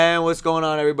And what's going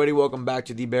on, everybody? Welcome back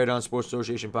to the Bear Down Sports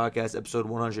Association podcast, episode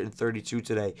 132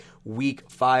 today. Week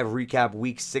 5 recap,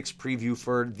 Week 6 preview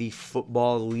for the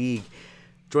Football League.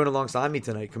 Joined alongside me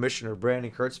tonight, Commissioner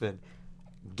Brandon Kurtzman,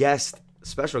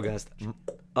 special guest,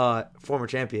 former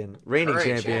champion, reigning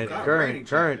champion, current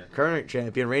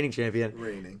champion, reigning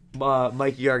champion,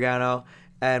 Mikey Gargano,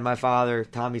 and my father,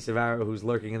 Tommy Savaro, who's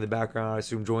lurking in the background, I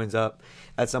assume joins up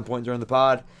at some point during the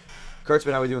pod.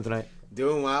 Kurtzman, how are we doing tonight?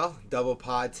 Doing well. Double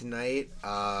pod tonight.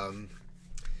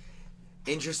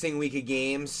 Interesting week of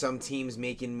games. Some teams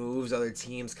making moves. Other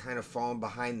teams kind of falling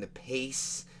behind the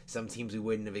pace. Some teams we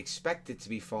wouldn't have expected to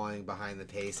be falling behind the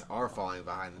pace are falling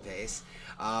behind the pace.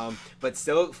 But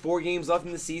still, 4 games left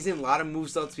in the season. A lot of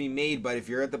moves still to be made. But if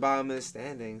you're at the bottom of the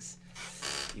standings,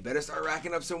 you better start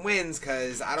racking up some wins,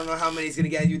 because I don't know how many's going to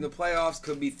get you in the playoffs.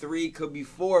 Could be 3, could be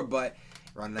 4, but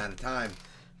running out of time.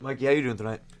 Mikey, how you doing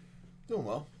tonight? Doing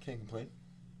well. Can't complain.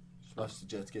 Just watched the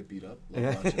Jets get beat up.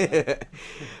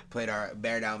 Played our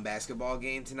Bear Down basketball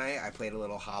game tonight. I played a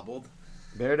little hobbled.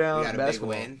 Bear Down we got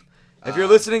basketball. A big win. If you're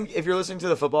listening to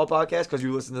the football podcast because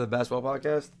you listen to the basketball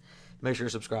podcast, make sure to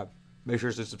subscribe. Make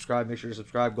sure to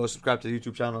subscribe. Go subscribe to the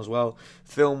YouTube channel as well.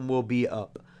 Film will be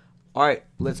up. All right,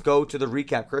 let's go to the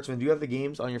recap. Kurtzman, do you have the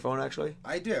games on your phone, actually?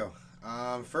 I do.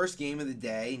 First game of the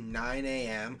day, 9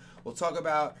 a.m. We'll talk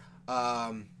about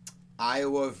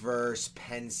Iowa versus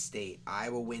Penn State.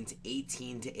 Iowa wins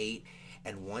 18-8.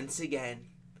 And once again,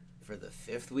 for the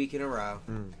 5th week in a row,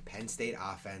 Penn State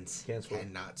offense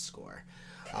cannot score.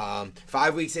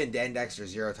 5 weeks in, Dan Dexter,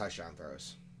 0 touchdown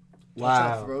throws.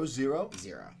 Touchdown throws, 0?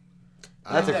 0.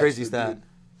 That's a crazy stat.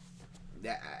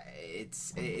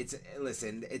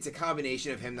 Listen, it's a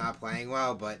combination of him not playing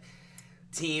well, but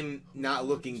team not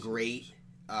looking great.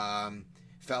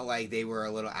 Felt like they were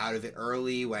a little out of it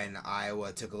early when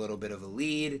Iowa took a little bit of a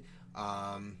lead.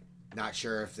 Not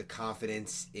sure if the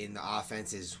confidence in the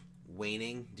offense is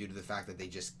waning due to the fact that they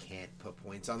just can't put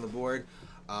points on the board.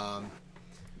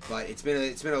 But it's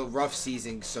been a rough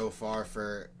season so far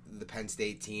for the Penn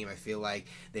State team. I feel like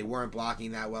they weren't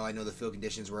blocking that well. I know the field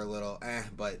conditions were a little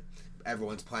but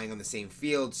everyone's playing on the same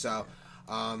field. So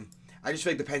I just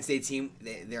feel like the Penn State team,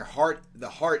 the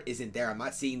heart isn't there. I'm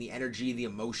not seeing the energy, the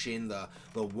emotion, the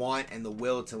want and the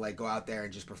will to like go out there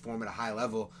and just perform at a high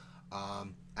level.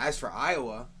 As for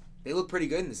Iowa, they look pretty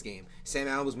good in this game. Sam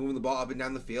Allen was moving the ball up and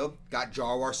down the field. Got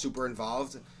Jarwar super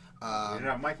involved. Didn't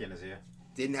have Mikey in his ear.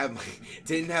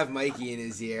 Didn't have Mikey in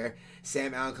his ear.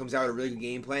 Sam Allen comes out with a really good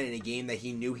game plan in a game that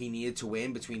he knew he needed to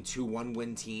win between 2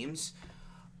 one-win teams.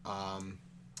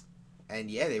 And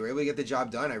yeah, they were able to get the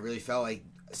job done. I really felt like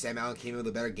Sam Allen came in with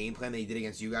a better game plan than he did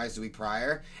against you guys the week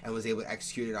prior and was able to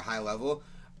execute it at a high level.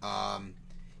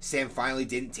 Sam finally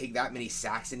didn't take that many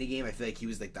sacks in the game. I feel like he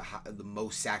was like the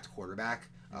most sacked quarterback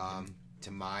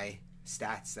to my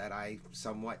stats that I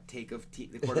somewhat take of the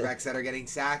quarterbacks that are getting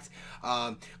sacked.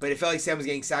 But it felt like Sam was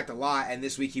getting sacked a lot, and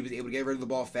this week he was able to get rid of the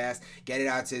ball fast, get it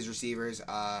out to his receivers.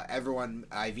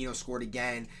 Ivino scored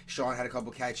again. Sean had a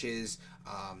couple catches.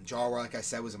 Jarwar, like I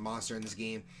said, was a monster in this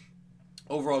game.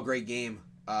 Overall, great game.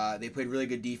 They played really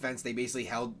good defense. They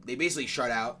basically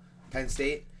shut out Penn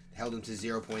State. Held them to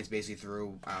 0 points basically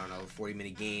through,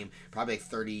 40-minute game. Probably like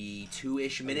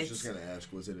 32-ish minutes. I was just going to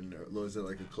ask, was it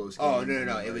like a close game? Oh,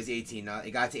 no. It was 18.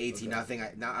 It got to 18-0.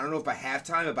 I don't know if by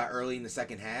halftime or by early in the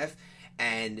second half.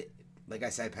 And like I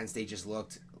said, Penn State just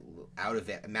looked out of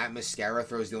it. Matt Mascara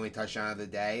throws the only touchdown of the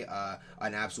day.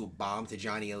 An absolute bomb to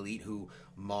Johnny Elite, who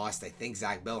mossed, I think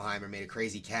Zach Billheimer made a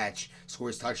crazy catch,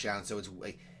 scores touchdown. So it's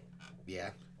like, yeah.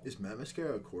 Is Matt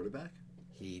Mascara a quarterback?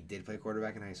 He did play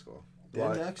quarterback in high school.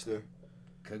 Dan Dexter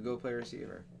could go play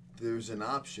receiver. There's an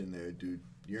option there, dude.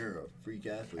 You're a freak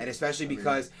athlete, and especially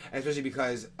because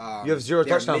you have 0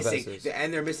 touchdown passes,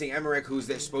 and they're missing Emmerich, who's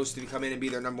supposed to come in and be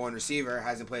their number 1 receiver.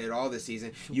 Hasn't played at all this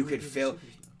season. You could fill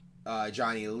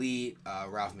Johnny Elite,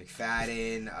 Ralph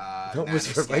McFadden, Matt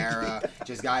Mascara,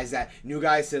 just new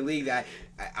guys to the league that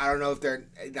I don't know if they're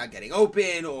not getting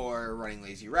open or running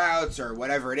lazy routes or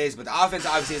whatever it is, but the offense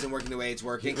obviously isn't working the way it's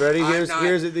working. Ready? Here's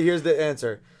the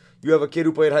answer. You have a kid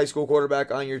who played high school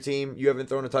quarterback on your team. You haven't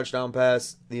thrown a touchdown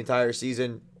pass the entire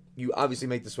season. You obviously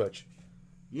make the switch.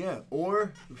 Yeah,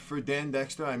 or for Dan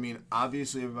Dexter, I mean,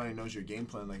 obviously everybody knows your game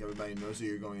plan. Like, everybody knows that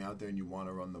you're going out there and you want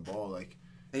to run the ball. Like,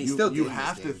 you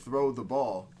have to throw the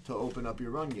ball to open up your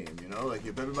run game, you know? Like,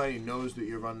 if everybody knows that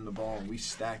you're running the ball and we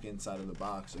stack inside of the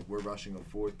box, like, we're rushing a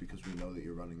fourth because we know that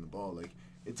you're running the ball. Like,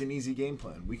 it's an easy game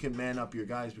plan. We can man up your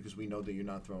guys because we know that you're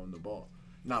not throwing the ball.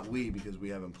 Not we, because we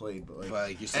haven't played, but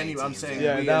you're saying I'm saying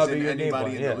we as in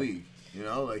anybody in the league. You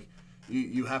know, like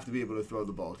you have to be able to throw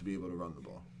the ball to be able to run the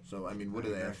ball. So I mean, what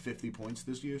do they have? 50 points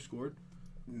this year scored?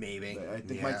 Maybe. I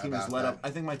think my team has let up. I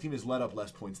think my team has let up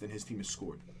less points than his team has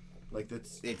scored. Like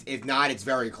that's. If not, it's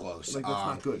very close. Like that's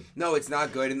not good. No, it's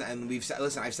not good. And we've said,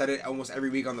 listen, I've said it almost every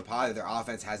week on the pod that their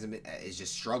offense is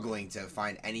just struggling to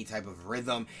find any type of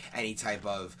rhythm, any type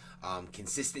of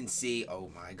consistency.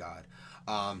 Oh my God.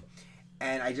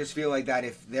 And I just feel like that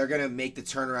if they're going to make the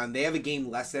turnaround, they have a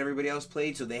game less than everybody else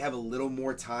played, so they have a little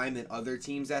more time than other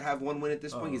teams that have one win at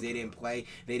this point because they didn't play.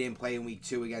 They didn't play in week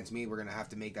 2 against me. We're going to have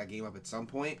to make that game up at some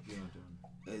point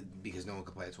because no one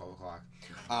could play at 12 o'clock.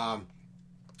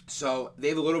 So they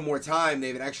have a little more time. They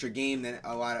have an extra game than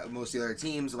most of the other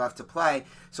teams left to play.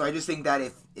 So I just think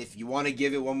that if you want to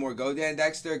give it one more go, Dan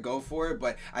Dexter, go for it.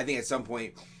 But I think at some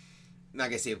point, I'm not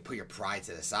gonna say put your pride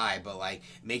to the side, but like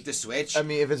make the switch. I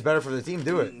mean, if it's better for the team,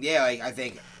 do it. Yeah, like I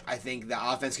think the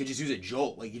offense could just use a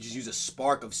jolt. Like you just use a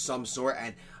spark of some sort,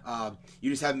 and you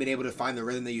just haven't been able to find the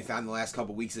rhythm that you found the last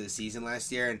couple weeks of the season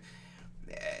last year. And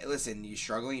listen, you're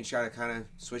struggling. You try to kind of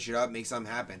switch it up, make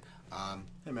something happen.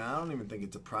 Hey man, I don't even think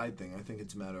it's a pride thing. I think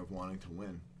it's a matter of wanting to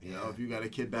win. You know, if you got a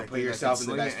kid back put there yourself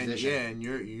that in the best position, and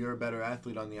you're a better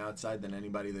athlete on the outside than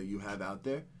anybody that you have out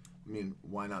there. I mean,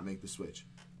 why not make the switch?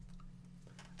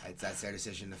 That's their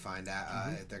decision to find out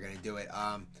if they're going to do it.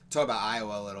 Talk about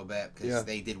Iowa a little bit because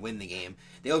they did win the game.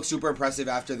 They looked super impressive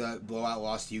after the blowout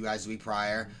loss to you guys the week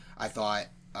prior. I thought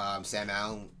Sam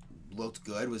Allen looked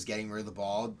good, was getting rid of the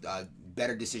ball,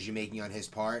 better decision making on his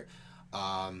part.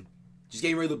 Just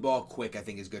getting rid of the ball quick, I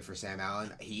think, is good for Sam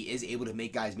Allen. He is able to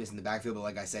make guys miss in the backfield, but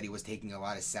like I said, he was taking a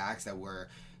lot of sacks that were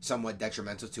somewhat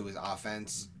detrimental to his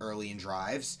offense early in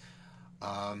drives.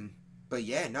 But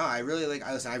yeah, no, I really like.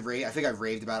 I think I've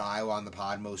raved about Iowa on the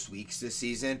pod most weeks this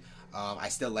season. I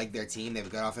still like their team. They have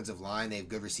a good offensive line. They have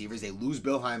good receivers. They lose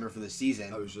Billheimer for the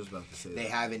season. I was just about to say they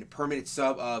have a permanent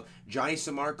sub of Johnny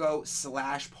Samarco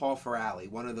 / Paul Ferrali.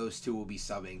 One of those two will be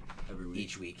subbing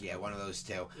each week. Yeah, one of those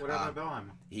two. What happened to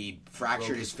Billheimer? He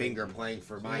fractured his finger playing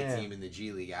for my team in the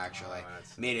G League, actually.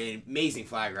 Made an amazing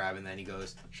flag grab, and then he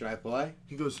goes, "Should I play?"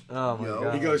 He goes, "Oh my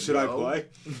God." He goes, "Should I play?"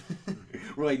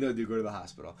 We're like, "No, dude, go to the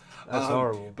hospital." That's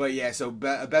horrible. But yeah, so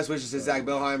best wishes to Zach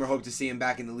Billheimer. Hope to see him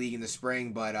back in the league in the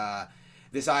spring, but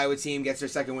this Iowa team gets their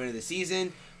second win of the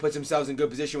season, puts themselves in good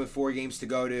position with 4 games to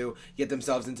go to, get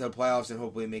themselves into the playoffs, and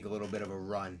hopefully make a little bit of a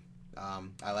run.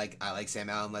 I like Sam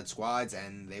Allen-led squads,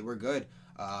 and they were good.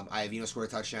 Iovino scored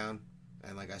a touchdown,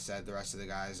 and like I said, the rest of the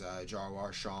guys,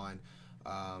 Jarwar, Sean,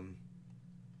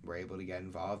 were able to get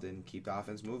involved and keep the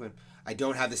offense moving. I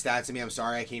don't have the stats in me. I'm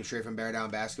sorry. I came straight from Bear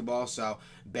Down Basketball, so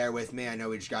bear with me. I know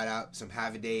we just got out some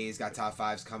have-a-days, got top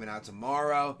 5s coming out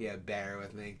tomorrow. Yeah, bear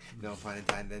with me. No pun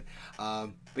intended.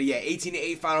 But yeah,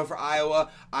 18-8 final for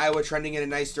Iowa. Iowa trending in a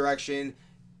nice direction,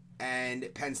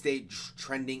 and Penn State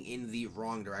trending in the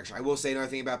wrong direction. I will say another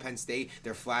thing about Penn State.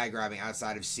 Their flag grabbing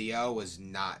outside of CO was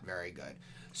not very good.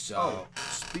 So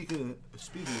speaking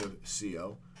of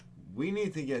CO, we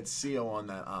need to get CO on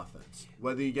that offense.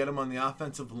 Whether you get him on the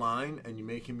offensive line and you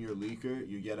make him your leaker,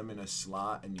 you get him in a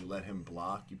slot and you let him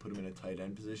block, you put him in a tight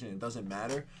end position. It doesn't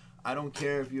matter. I don't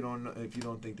care if you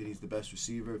don't think that he's the best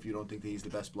receiver, if you don't think that he's the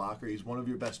best blocker. He's one of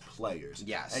your best players.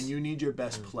 Yes. And you need your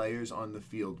best players on the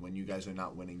field when you guys are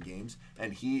not winning games.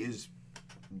 And he is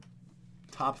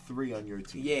top 3 on your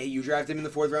team. Yeah, you drafted him in the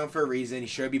 4th round for a reason. He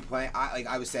should be playing.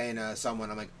 I was saying to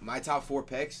someone, I'm like, my top 4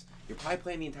 picks, you're probably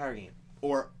playing the entire game.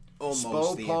 Or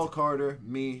almost. Spo, Paul Carter,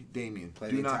 me, Damien.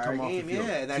 Do not come off the field.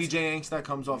 Yeah, TJ Angst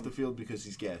comes off the field because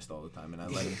he's gassed all the time, and I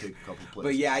let him take a couple plays.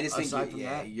 But yeah, I just think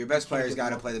your best player's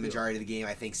got to play the majority of the game.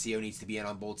 I think CO needs to be in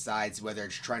on both sides, whether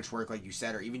it's trench work, like you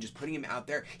said, or even just putting him out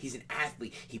there. He's an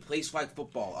athlete. He plays flag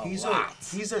football a lot.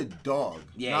 He's a dog.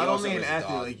 Yeah, not only an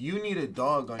athlete. Like you need a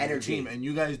dog on your team, and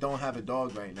you guys don't have a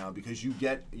dog right now because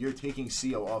you're taking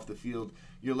CO off the field.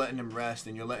 You're letting him rest,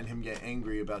 and you're letting him get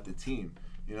angry about the team.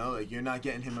 You know, like you're not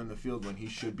getting him on the field when he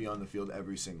should be on the field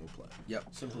every single play. Yep.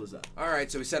 Simple as that. All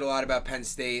right, so we said a lot about Penn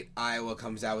State. Iowa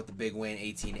comes out with the big win,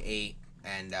 18-8,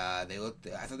 and I thought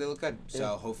they looked good. So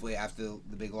hopefully after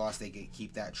the big loss, they can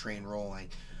keep that train rolling.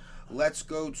 Let's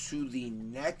go to the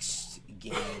next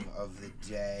game of the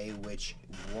day, which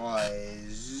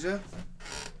was...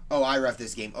 Oh, I ref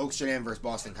this game. Oaksterdam versus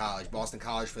Boston College. Boston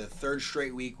College for the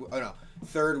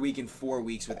third week in 4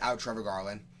 weeks without Trevor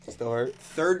Garland. Still hurt.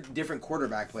 3rd different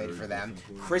quarterback played for them.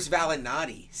 Chris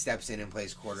Valinati steps in and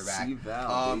plays quarterback.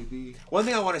 Baby. One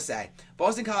thing I want to say.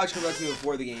 Boston College comes up to me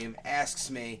before the game, asks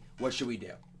me, what should we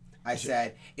do? I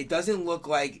said, it doesn't look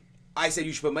like... I said,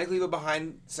 you should put Mike Leva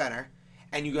behind center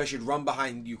and you guys should run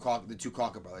behind the two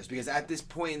Calca brothers, because at this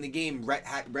point in the game, Rhett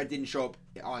didn't show up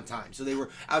on time. So they were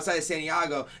outside of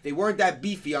Santiago. They weren't that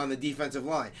beefy on the defensive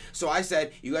line. So I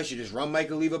said, you guys should just run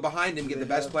Mike Oliva behind him, get the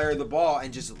best player of the ball,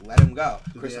 and just let him go.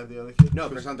 Did they have the other kid? No,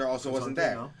 Chris Hunter also wasn't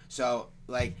there. No? So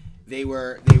like. They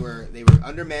were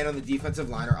undermanned on the defensive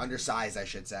line, or undersized, I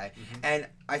should say. Mm-hmm. And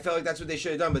I felt like that's what they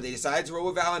should have done. But they decided to roll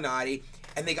with Valinati,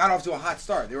 and they got off to a hot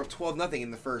start. They were up 12-0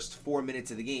 in the first 4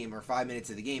 minutes of the game, or 5 minutes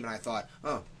of the game. And I thought,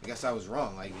 I guess I was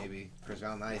wrong. Like, maybe Chris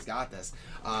Valinati's got this.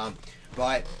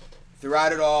 But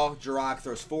throughout it all, Jirac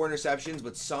throws 4 interceptions,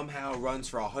 but somehow runs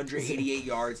for 188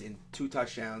 yards and 2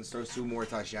 touchdowns, throws 2 more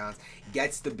touchdowns,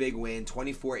 gets the big win,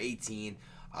 24-18.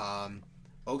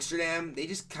 Oaksterdam, they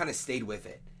just kind of stayed with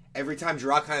it. Every time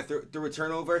Jirac kind of threw a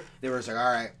turnover, they were just like, all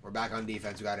right, we're back on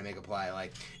defense. We got to make a play.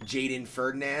 Like, Jaden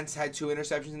Ferdinand had 2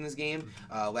 interceptions in this game.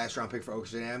 Last round pick for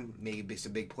Oaksterdam. Made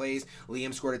some big plays.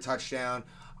 Liam scored a touchdown.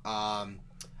 I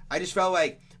just felt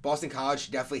like Boston College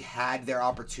definitely had their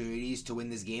opportunities to win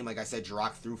this game. Like I said,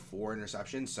 Jirac threw 4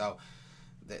 interceptions. So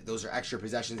those are extra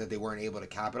possessions that they weren't able to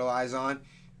capitalize on.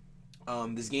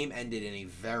 This game ended in a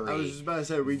very. I was just about to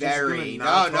say we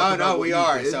No. We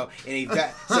are so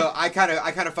so I kind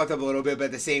of fucked up a little bit, but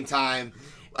at the same time,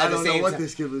 I don't know what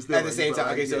this kid was doing. At the same time,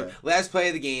 okay. So last play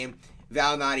of the game,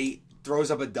 Valinati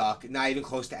throws up a duck, not even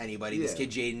close to anybody. Yeah. This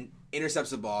kid Jaden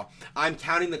intercepts the ball. I'm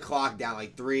counting the clock down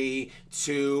like 3,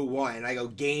 2, 1, and I go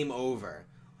game over.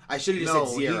 I should have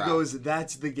just said 0. He goes,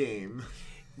 that's the game.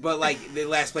 But, like, the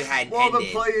last play hadn't ended. Well,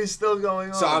 the play is still going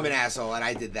on. So I'm an asshole, and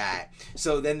I did that.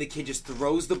 So then the kid just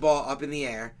throws the ball up in the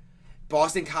air.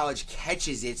 Boston College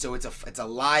catches it, so it's a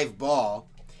live ball.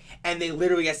 And they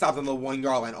literally get stopped on the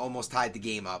 1-yard line, almost tied the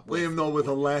game up. Liam Knowles with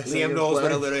a Liam Knowles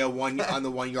with literally on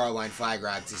the 1-yard line flag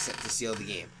grab to seal the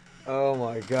game. Oh,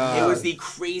 my God. It was the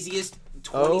craziest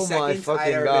 20 seconds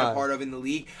I'd ever been a part of in the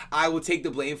league. I will take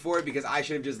the blame for it because I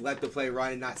should have just let the play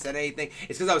run and not said anything.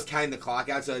 It's because I was counting the clock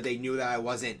out so that they knew that I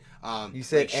wasn't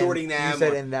shorting them. You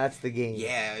said, and that's the game.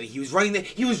 Yeah, he was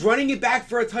running it back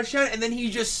for a touchdown, and then he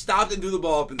just stopped and threw the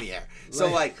ball up in the air.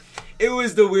 So, it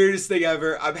was the weirdest thing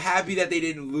ever. I'm happy that they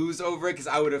didn't lose over it because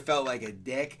I would have felt like a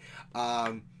dick.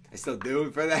 I still do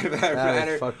for that matter. That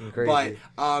is fucking crazy.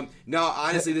 But no,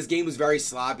 honestly, this game was very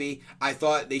sloppy. I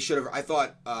thought they should have. I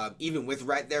thought even with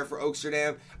Rhett there for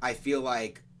Oaksterdam, I feel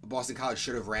like Boston College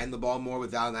should have ran the ball more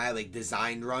with Valinati, like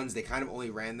designed runs. They kind of only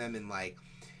ran them in like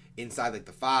inside like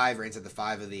the 5 or inside the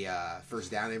 5 of the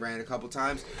first down. They ran it a couple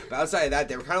times, but outside of that,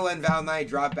 they were kind of letting Valinati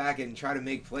drop back and try to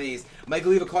make plays. Mike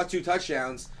Oliva caught 2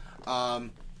 touchdowns.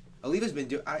 Oliva's been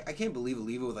doing. I can't believe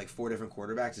Oliva with like 4 different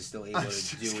quarterbacks is still able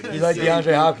to do it. He's like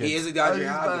DeAndre Hopkins. He is like DeAndre Hopkins.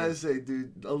 I was about to say,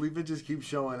 dude, Oliva just keeps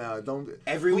showing out.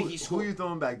 Every week who are you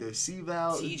throwing back there?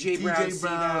 C-Val, TJ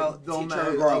Brown, don't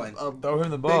matter. Garland. Throw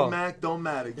him the ball. Big Mac, don't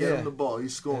matter. Get him the ball.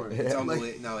 He's scoring. It's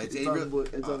unbelievable.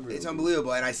 It's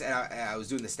unbelievable. And I said I was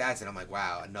doing the stats and I'm like,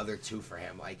 wow, another 2 for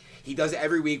him. Like he does it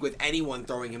every week with anyone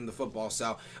throwing him the football.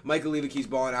 So Mike Oliva keeps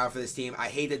balling out for this team. I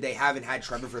hate that they haven't had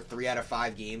Trevor for 3 out of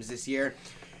 5 games this year.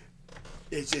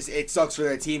 It sucks for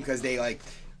their team because they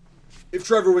if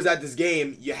Trevor was at this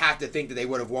game, you have to think that they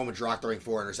would have won with Jirac throwing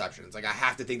 4 interceptions. Like I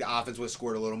have to think the offense would have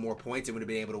scored a little more points and would have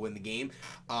been able to win the game.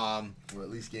 Or at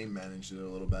least game managed it a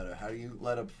little better. How do you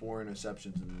let up 4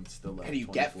 interceptions and still let? How do you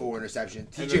get 4 interceptions?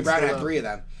 TJ Brown had 3 of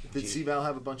them. Did C-Val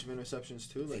have a bunch of interceptions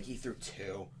too? I think he threw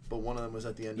 2. But one of them was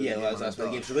at the end of the game. Yeah, that was last play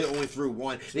of the game. So they only threw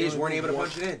 1. They just weren't able to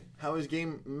punch it in. How is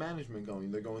game management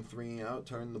going? They're going 3 and out,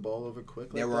 turning the ball over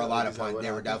quick. There were a lot of punts.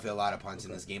 There were definitely a lot of punts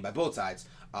in this game by both sides.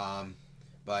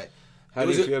 But how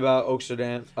do you feel about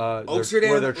Oaksterdam?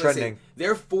 Where they're trending.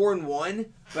 They're 4-1,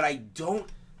 but I don't.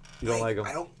 You don't like them.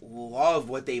 I don't love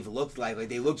what they've looked like. Like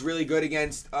they looked really good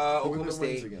against Oklahoma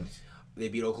State. They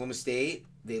beat Oklahoma State.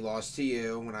 They lost to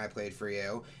you when I played for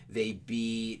you. They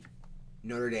beat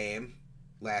Notre Dame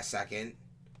last second.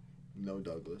 No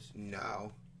Douglas.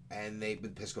 No. And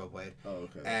Pisco played. Oh,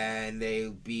 okay. And they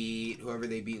beat whoever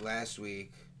they beat last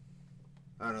week.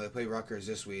 I don't know. They played Rutgers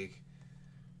this week.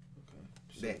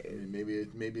 Okay. So,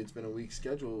 maybe it's been a weak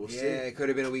schedule. We'll see. It could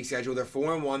have been a weak schedule. They're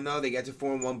 4-1 though. They get to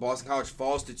 4-1. Boston College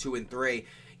falls to 2-3.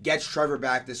 Gets Trevor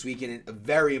back this week in a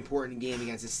very important game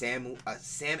against a Sam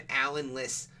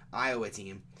Allen-less Iowa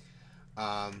team.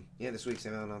 This week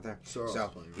Sam Allen not there.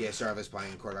 Sarava's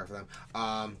playing quarterback for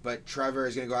them. But Trevor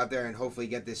is going to go out there and hopefully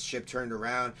get this ship turned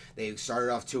around. They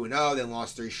started off 2-0, then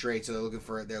lost 3 straight, so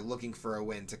they're looking for a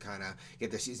win to kind of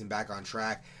get their season back on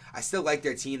track. I still like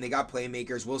their team. They got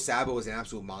playmakers. Will Sabo was an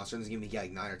absolute monster in this game. He got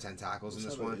like 9 or 10 tackles in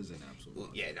this one. Is an absolute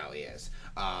monster. Yeah, no, he is.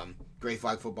 Great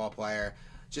flag football player.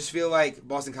 just feel like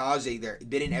Boston College, they've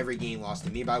been in every game, lost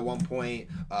to me by 1 point,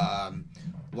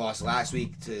 lost last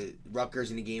week to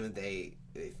Rutgers in a game that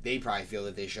they probably feel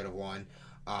that they should have won,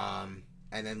 and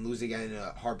then lose again in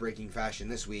a heartbreaking fashion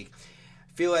this week.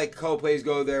 Feel like co-plays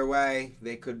go their way.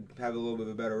 They could have a little bit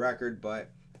of a better record, but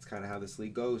that's kind of how this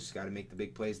league goes. Got to make the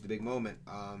big plays at the big moment.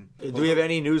 Do we have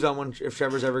any news on if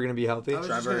Trevor's ever going to be healthy? I was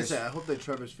just going to say, I hope that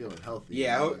Trevor's feeling healthy.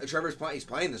 Yeah, Trevor's playing. He's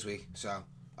playing this week, so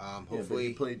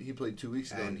hopefully. Yeah, he played 2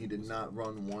 weeks ago, and he did not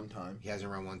run one time. He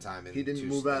hasn't run one time. He didn't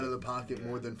move out of the pocket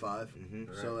more than 5.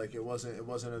 Mm-hmm. So like it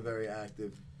wasn't a very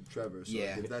active Trevor. So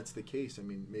if that's the case, I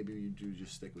mean, maybe you do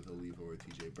just stick with Oliva or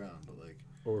TJ Brown, but like.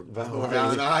 Or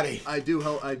Valinati. I do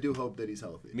hope that he's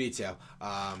healthy. Me too.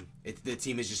 The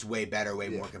team is just way better, way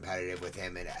more competitive with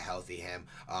him and healthy him.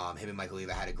 Him and Michael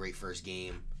Oliva had a great first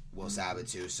game. Will Sabat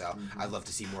too. So I'd love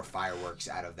to see more fireworks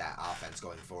out of that offense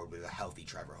going forward with a healthy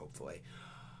Trevor, hopefully.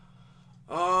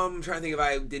 I'm trying to think if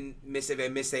I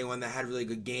missed anyone that had really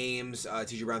good games.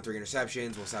 TJ Brown 3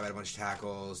 interceptions. Will Sabat had a bunch of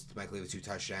tackles. Michael Oliva 2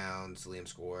 touchdowns. Liam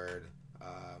scored.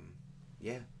 No.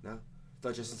 I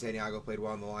thought Justin Santiago played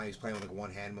well on the line. He was playing with like one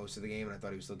hand most of the game, and I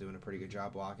thought he was still doing a pretty good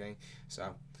job blocking.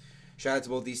 So, shout out to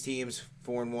both these teams.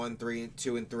 4-1,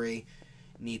 2-3.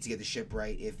 Need to get the ship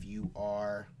right if you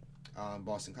are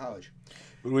Boston College.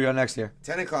 What do we got next here?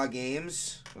 10 o'clock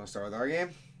games. We'll start with our game.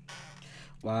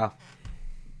 Wow.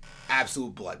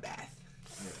 Absolute bloodbath.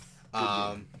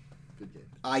 Yeah. Good game.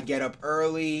 I get up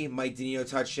early. Mike Danilo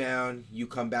touchdown. You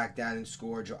come back down and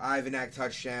score. Joe Ivanak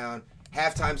touchdown.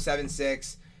 Halftime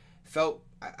 7-6.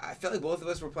 I felt like both of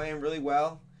us were playing really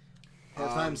well.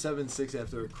 Halftime 7-6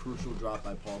 after a crucial drop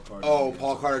by Paul Carter. Oh,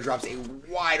 Paul Carter drops a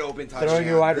wide open touchdown. Throwing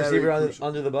your wide receiver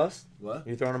under the bus? What?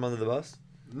 You throwing him under the bus?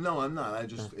 No, I'm not.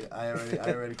 I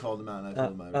already called him out, and I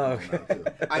told him I would call him out too.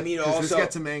 I mean, also this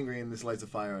gets him angry, and this lights a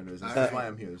fire under his eyes. That's why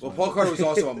I'm here. Well, Paul Carter was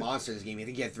also a monster in this game. I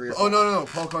think he had 3 or 4. Oh no!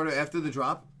 Paul Carter after the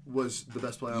drop was the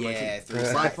best player on my team. Yeah, 3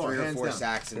 or 4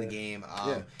 sacks in the game.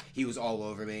 He was all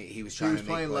over me. He was trying to make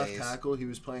plays. He was playing left tackle. He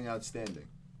was playing outstanding.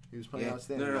 No.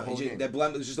 That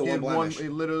blemish was just one blemish. He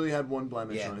literally had one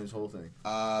blemish on his whole thing.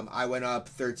 I went up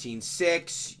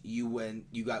 13-6. You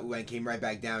came right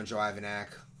back down. Joe Ivanak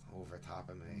over top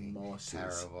of me.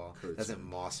 Terrible. Doesn't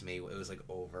moss me. It was like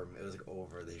over. It was like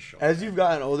over this shoulder. As you've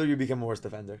gotten older, you become a worse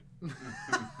defender.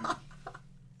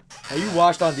 Are you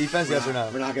washed on defense? Yes or no?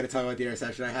 We're not going to talk about the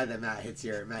interception. I had that Matt hits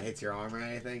your arm or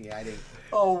anything. Yeah, I didn't.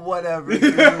 Oh, whatever.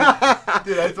 Dude,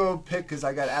 I throw a pick because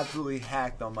I got absolutely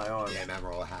hacked on my arm. Yeah, Matt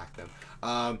Marola hacked him.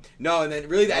 No, and then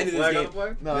really the end of this game.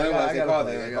 No, I got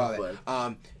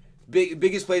it.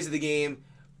 Biggest plays of the game.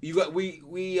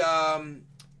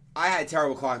 I had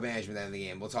terrible clock management at the end of the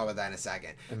game. We'll talk about that in a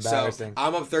second. Embarrassing. So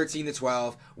I'm up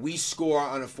 13-12. We score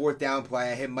on a 4th down play.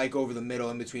 I hit Mike over the middle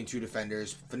in between 2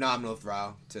 defenders. Phenomenal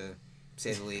throw, to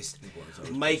say the least.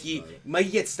 Mikey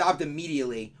gets stopped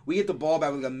immediately. We get the ball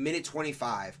back with like a minute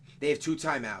 25. They have 2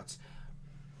 timeouts.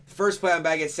 First play, I'm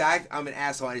about to get sacked. I'm an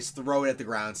asshole. I just throw it at the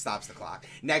ground, stops the clock.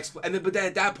 But then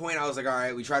at that point, I was like, all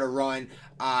right, we try to run.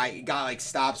 I got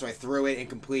stopped, so I threw it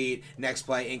incomplete. Next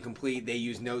play, incomplete. They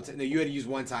used no, you had to use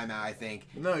 1 timeout, I think.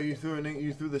 No, you threw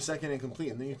the second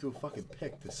incomplete, and then you threw a fucking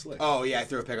pick to Slick. Oh yeah, I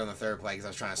threw a pick on the 3rd play because I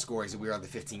was trying to score. We were on the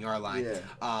 15-yard line.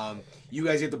 Yeah. You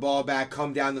guys get the ball back,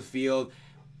 come down the field.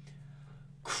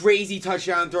 Crazy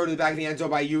touchdown throw to the back of the end zone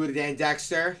by you and Dan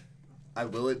Dexter. I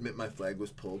will admit my flag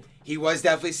was pulled. He was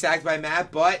definitely sacked by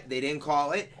Matt, but they didn't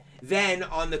call it. Then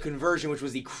on the conversion, which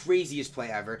was the craziest play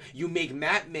ever, you make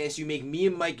Matt miss, you make me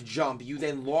and Mike jump, you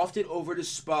then loft it over to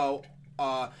Spo.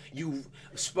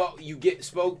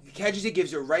 Spo catches it,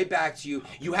 gives it right back to you.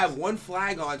 You have 1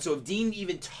 flag on, so if Dean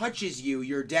even touches you,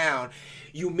 you're down.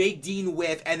 You make Dean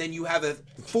whiff, and then you have a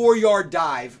 4-yard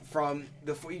dive from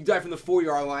the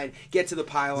 4-yard line, get to the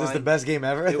pylon. Is this the best game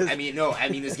ever?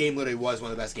 This game literally was one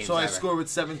of the best games ever. So I scored with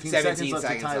 17 seconds left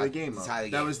to tie the game.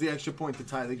 That was the extra point to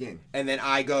tie the game. And then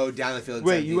I go down the field.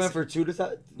 Wait, you went for 2 to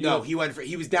tie? No, he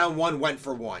was down 1, went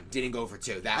for 1, didn't go for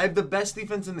 2. I have the best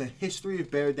defense in the history of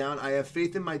Bear Down. I have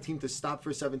faith in my team to stop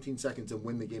for 17 seconds and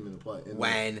win the game in the play. But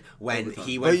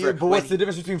what's the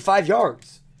difference between 5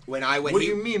 yards? When I went, what do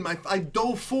you mean? I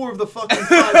dove 4 of the fucking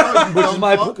 5 yards.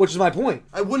 Which is my point.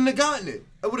 I wouldn't have gotten it.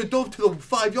 I would have dove to the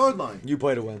 5-yard line. You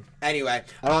play to win. Anyway,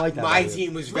 I don't like that. My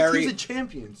team was very. My team's the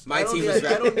champions. I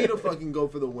don't need to fucking go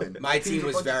for the win. My team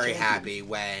was very happy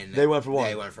when they went for 1.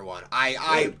 They went for 1.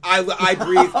 I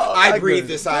breathed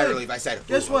a sigh of relief. I said,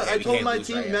 guess what? I told my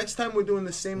team next time we're doing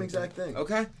the same exact thing.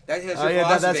 Okay,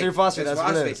 that's your philosophy. That's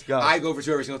what it is. Go. I go for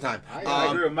 2 every single time. I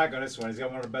agree with Mike on this one. He's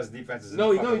got one of the best defenses. No,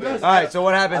 he does. All right, so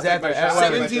what happens after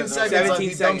 17 seconds?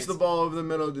 He dumps the ball over the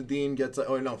middle. The Dean gets.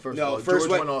 First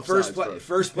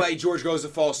First play, George goes to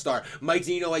false start. Mike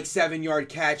Dean, 7-yard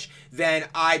catch. Then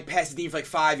I pass to Dean for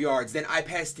 5 yards. Then I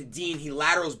pass to Dean. He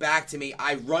laterals back to me.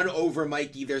 I run over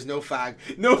Mikey. There's no flag.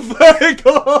 No flag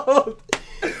called.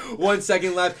 1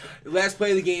 second left. Last play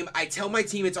of the game. I tell my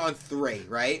team it's on 3,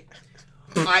 right?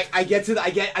 I get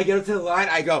up to the line.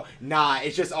 I go, nah,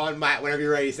 it's just on Matt. Whenever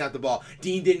you're ready to snap the ball.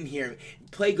 Dean didn't hear me.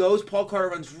 Play goes. Paul Carter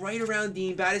runs right around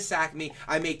Dean, about to sack me.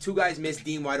 I make 2 guys miss.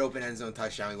 Dean wide open, end zone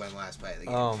touchdown. We went last play of the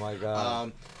game. Oh my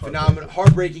god! Phenomenal,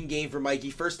 heartbreaking game for Mikey.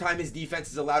 First time his defense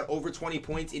has allowed over 20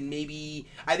 points in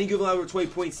I think you've allowed over 20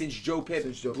 points since Joe Pitt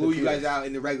blew you guys out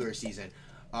in the regular season.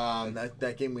 And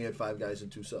that game we had 5 guys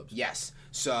and 2 subs. Yes.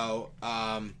 So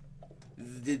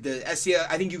the SCL,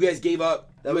 I think you guys gave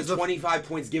up. That was 25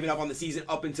 points given up on the season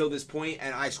up until this point,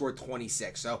 and I scored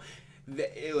 26. So.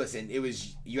 Listen,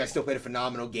 you guys still played a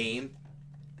phenomenal game.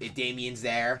 If Damien's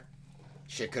there,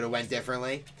 shit could have went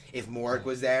differently. If Morik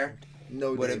was there,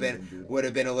 would have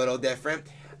been a little different.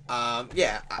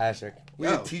 Asher. We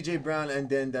had TJ Brown and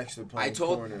Dan Dexter playing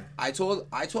corner. I told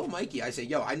Mikey, I said,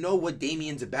 yo, I know what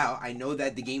Damien's about. I know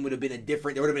that the game would have been a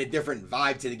different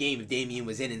vibe to the game if Damien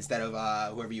was in instead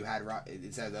of whoever you had,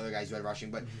 instead of the other guys you had rushing.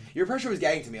 But your pressure was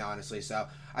getting to me, honestly. So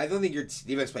I don't think your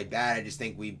defense played bad. I just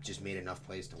think we just made enough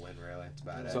plays to win, really. That's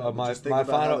about it. So my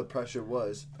final how the pressure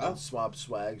was. Swap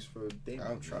Swags for Damien.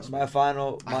 Oh, trust me. My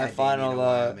final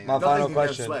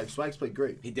question. Swags played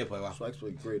great. He did play well. Swags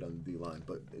played great on the D-line,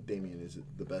 but Damien is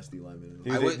the best D-lineman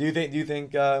in the league. Do you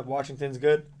think Washington's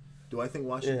good? Do I think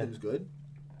Washington's good?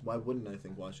 Why wouldn't I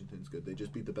think Washington's good? They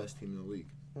just beat the best team in the league.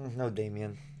 No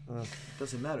Damien.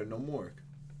 Doesn't matter. No Morik.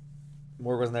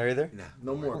 Morik wasn't there either?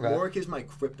 No Morik. Okay. Morik is my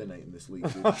kryptonite in this league,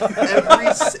 dude.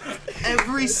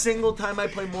 Every single time I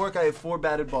play Morik, I have 4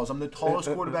 batted balls. I'm the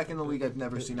tallest quarterback in the league. I've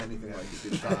never seen anything like it,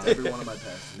 dude. That's every one of my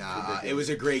passes. It was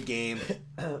a great game.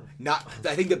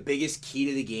 I think the biggest key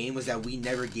to the game was that we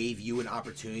never gave you an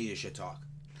opportunity to shit talk.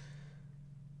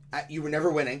 You were never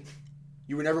winning.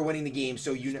 You were never winning the game,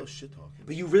 so you know. Shit talking.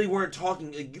 But you really weren't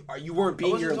talking. You weren't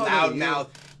being your loud mouth.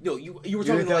 No, you were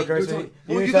talking like. I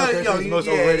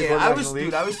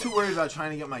was too worried about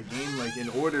trying to get my game in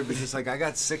order because I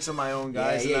got 6 of my own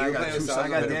guys and I got 2. So I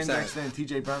got Dan Dexter and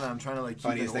TJ Brown. And I'm trying to keep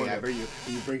funniest in order. thing ever.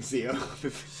 You bring CO.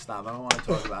 Stop! I don't want to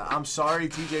talk about it. I'm sorry,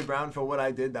 TJ Brown, for what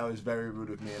I did. That was very rude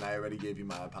of me, and I already gave you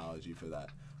my apology for that.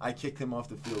 I kicked him off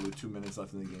the field with 2 minutes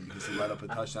left in the game because he let up a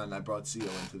touchdown and I brought CO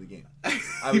into the game.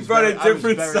 You brought a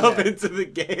different sub into the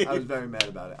game. I was very mad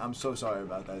about it. I'm so sorry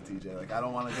about that, TJ. I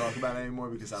don't want to talk about it anymore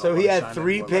because I don't So he had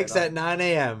 3 picks at 9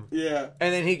 a.m. Yeah.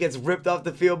 And then he gets ripped off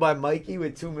the field by Mikey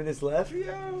with 2 minutes left?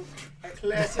 Yo.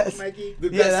 Classic Mikey. The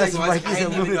Yeah, best that's thing was, Mikey's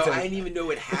I didn't even know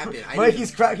what happened.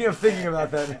 Mikey's cracking up thinking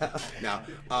about that now.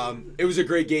 No. It was a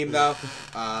great game, though.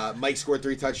 Mike scored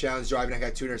 3 touchdowns. Driving, I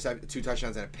got 2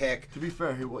 touchdowns and a pick. To be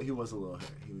fair, he was a little hurt.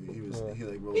 He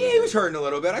was hurting a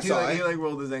little bit. I saw it. He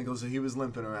rolled his ankle, so he was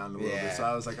limping around a little bit. So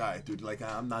I was like, all right, dude,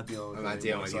 I'm not dealing with it. I'm not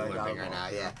dealing with you limping right now.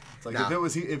 Yeah. It's like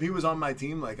if he was on my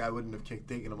team, I wouldn't have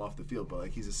taken him off the field. But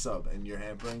he's a sub, and you're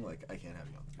hampering. I can't have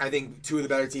you on. I think 2 of the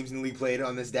better teams in the league played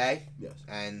on this day. Yes.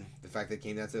 And the fact that it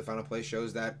came down to the final play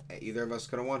shows that either of us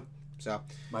could have won. So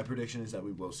my prediction is that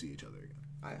we will see each other again.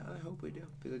 I hope we do.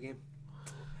 Be a good game.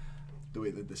 The way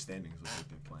that the standings look like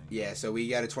they're playing. Yeah, so we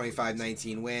got a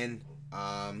 25-19 win.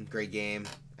 Great game.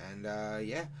 And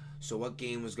so what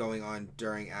game was going on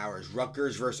during ours?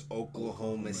 Rutgers versus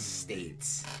Oklahoma State.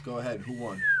 Go ahead. Who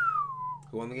won?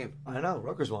 Who won the game? I know.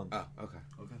 Rutgers won. Oh, okay.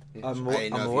 Yeah, I'm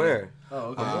aware. Oh,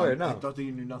 okay. I'm aware. No. I thought that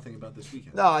you knew nothing about this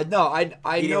weekend. No, I know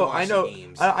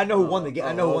who won the game.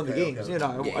 I know who won the games. Okay. You know,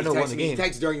 I know who won the game. He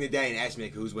texted during the day and asked me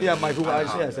who's winning. Yeah, Mike. Who won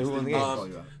the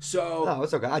game? So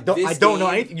it's okay. I don't know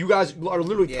anything. You guys are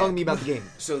literally telling me about the game.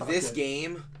 So this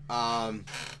game,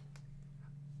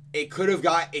 it could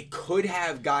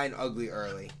have gotten ugly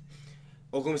early.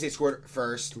 Oklahoma State scored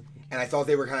first, and I thought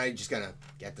they were kind of just gonna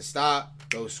get the stop,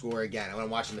 go score again. When I'm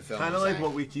watching the film, kind of like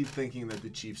what we keep thinking that the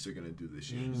Chiefs are gonna do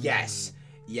this year.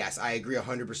 Yes, I agree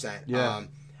 100%. Yeah,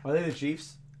 are they the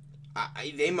Chiefs?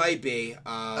 They might be.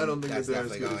 I don't think that's they're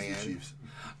as definitely good going as the in. Chiefs.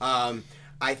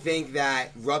 I think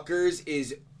that Rutgers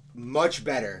is much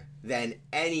better than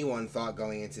anyone thought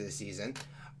going into the season.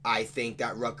 I think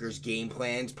that Rutgers' game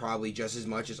plans probably just as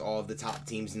much as all of the top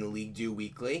teams in the league do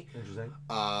weekly. Interesting.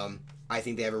 I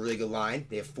think they have a really good line.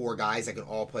 They have 4 guys that can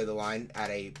all play the line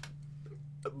at I'd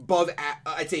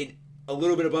say a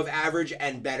little bit above average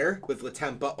and better with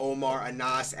Latempa, Omar,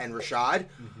 Anas, and Rashad.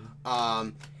 Mm-hmm.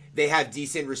 They have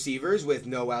decent receivers with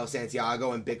Noel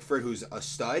Santiago and Bickford, who's a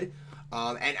stud.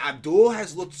 And Abdul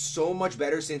has looked so much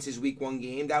better since his week 1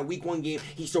 game. That week 1 game,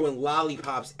 he's throwing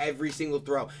lollipops every single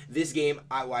throw. This game,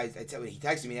 he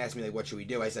texted me and asked me, like, what should we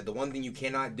do? I said, the one thing you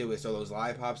cannot do is throw those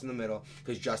lollipops in the middle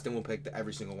because Justin will pick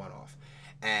every single one off.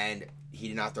 And he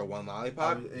did not throw one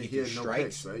lollipop. He had no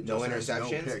picks, right? No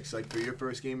interceptions. No picks. Like, for your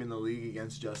first game in the league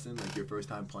against Justin, like your first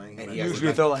time playing him. And he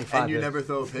usually throw like 5 and you picks. never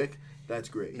throw a pick. That's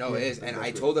great. No, it is. And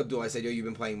I told Abdul, I said, yo, you've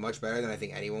been playing much better than I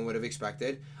think anyone would have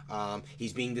expected.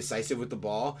 He's being decisive with the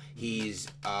ball. He's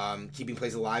keeping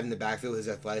plays alive in the backfield, his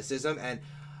athleticism. And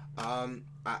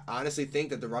I honestly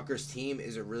think that the Rutgers team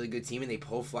is a really good team, and they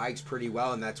pull flags pretty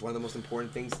well. And that's one of the most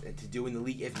important things to do in the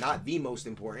league, if not the most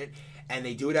important. And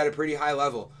they do it at a pretty high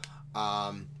level.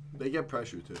 They get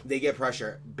pressure, too. They get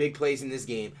pressure. Big plays in this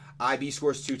game. IB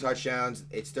scores 2 touchdowns.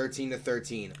 It's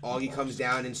 13-13. Augie comes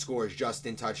down and scores.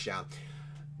 Justin touchdown.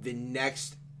 The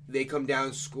next, they come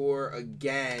down, score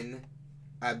again.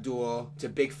 Abdul to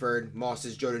Bickford.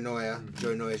 Moss's Joe DeNoia. Mm-hmm.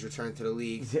 Joe DeNoia's returned to the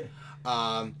league. That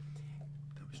was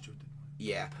Joe DeNoia.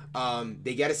 Yeah.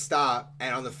 They get a stop,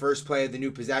 and on the first play of the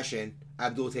new possession,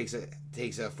 Abdul takes a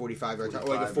 45-yard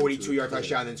or like a 42-yard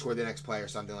touchdown and then score the next play or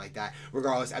something like that.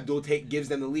 Regardless, Abdul gives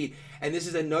them the lead. And this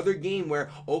is another game where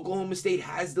Oklahoma State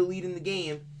has the lead in the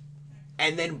game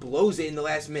and then blows it in the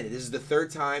last minute. This is the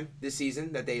 3rd time this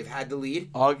season that they've had the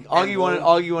lead. Augie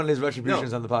wanted his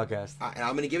retributions on the podcast. And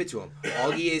I'm going to give it to him.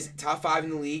 Augie is top 5 in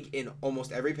the league in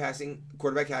almost every passing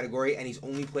quarterback category, and he's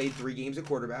only played 3 games at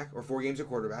quarterback or 4 games at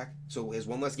quarterback. So he has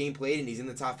 1 less game played, and he's in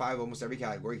the top 5 almost every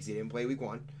category because he didn't play week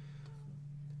 1.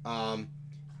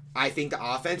 I think the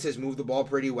offense has moved the ball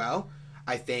pretty well.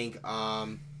 I think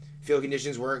field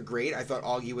conditions weren't great. I thought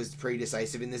Augie was pretty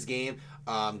decisive in this game.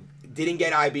 Didn't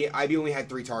get IB. IB only had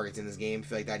 3 targets in this game. I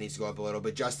feel like that needs to go up a little.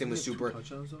 But Justin was super.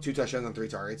 2 touchdowns on 3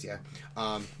 targets. Yeah.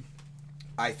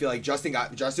 I feel like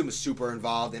Justin was super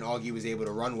involved, and Augie was able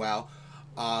to run well.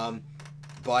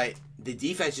 But the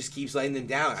defense just keeps letting them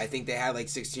down. I think they had like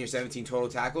 16 or 17 total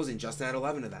tackles, and Justin had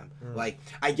 11 of them. Like,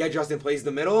 I get Justin plays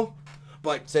the middle,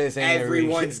 but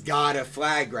everyone's got a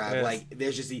flag grab. Yes. Like,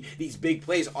 there's just these big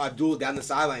plays. Abdul down the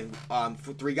sideline,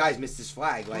 3 guys missed his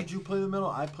flag. Like, would you play the middle?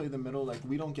 I play the middle. Like,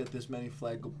 we don't get this many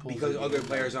flag pulls. Because other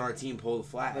players on our team pull the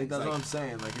flag. Like, that's what I'm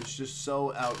saying. Like, it's just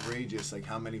so outrageous, like,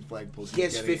 how many flag pulls he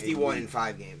has 51 in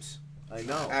 5 games. I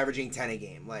know. Averaging 10 a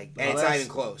game. Like, and it's not even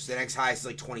close. The next highest is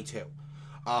like 22.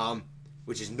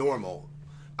 Which is normal.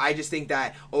 I just think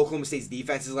that Oklahoma State's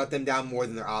defense has let them down more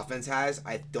than their offense has.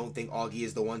 I don't think Augie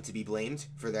is the one to be blamed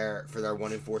for their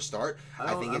 1-4 start.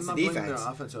 I think it's the defense. I'm not blaming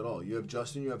their offense at all. You have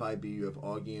Justin, you have IB, you have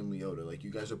Augie and Leota. Like, you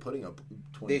guys are putting up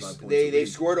 25 points. They've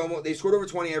scored over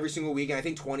 20 every single week, and I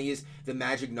think 20 is the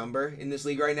magic number in this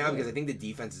league right now because I think the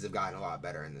defenses have gotten a lot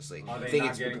better in this league. Are they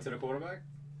not getting to the quarterback?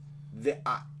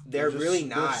 They're really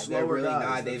not. They're really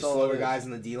not. They have slower guys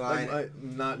on the D line.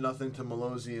 Nothing to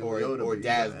Malozzi and or Leota, or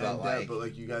Dev, but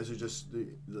like you guys are just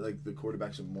like the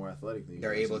quarterbacks are more athletic than you.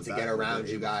 They're able to get around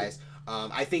you guys.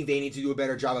 I think they need to do a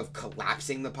better job of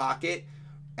collapsing the pocket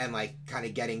and like kind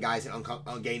of getting guys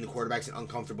getting the quarterbacks in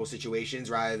uncomfortable situations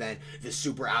rather than the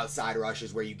super outside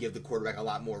rushes where you give the quarterback a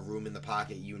lot more room in the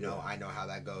pocket. I know how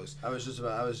that goes. I was just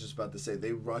about to say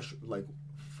they rush like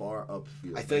far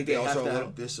upfield. I think they also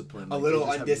have discipline. A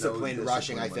little undisciplined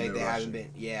rushing. I think they haven't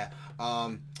been. Yeah.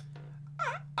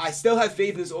 I still have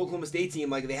faith in this Oklahoma State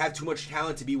team. Like, they have too much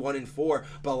talent to be 1-4.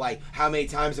 But like, how many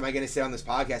times am I going to sit on this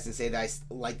podcast and say that I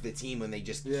like the team when they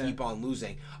just keep on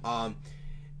losing?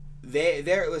 They're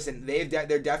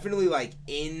definitely like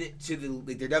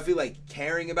they're definitely like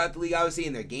caring about the league, obviously,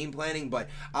 and their game planning, but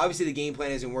obviously the game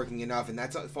plan isn't working enough, and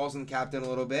that falls on the captain a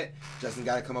little bit. Justin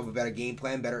got to come up with a better game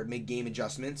plan, better mid-game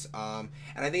adjustments, and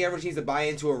I think everyone needs to buy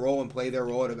into a role and play their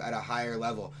role at a higher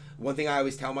level. One thing I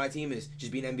always tell my team is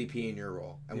just be an MVP in your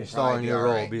role, and be a star in your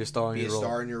role. Be a star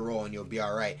in your role, and you'll be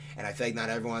all right. And I feel like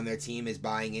not everyone on their team is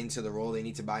buying into the role they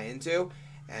need to buy into,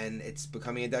 and it's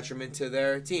becoming a detriment to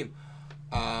their team.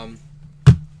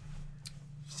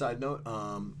 Side note,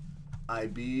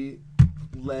 IB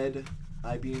led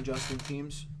IB and Justin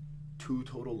teams 2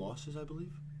 total losses, I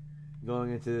believe.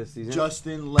 Going into this season?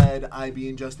 Justin led IB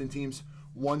and Justin teams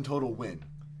 1 total win.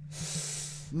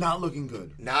 Not looking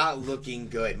good. Not looking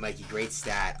good, Mikey. Great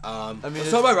stat.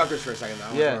 Let's talk about Rutgers for a second, though. I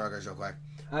want to talk about Rutgers real quick.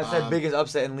 I said biggest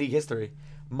upset in league history.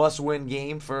 Must-win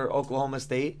game for Oklahoma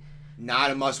State.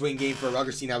 Not a must-win game for a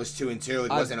Rutgers team that was 2-2.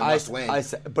 It wasn't a must-win.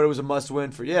 But it was a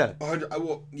must-win for I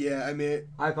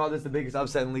call this the biggest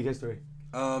upset in league history.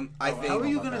 I think. How are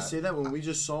you gonna say that when we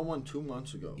just saw one 2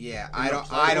 months ago? Yeah, I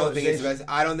don't think it's the best.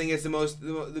 I don't think it's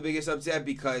the biggest upset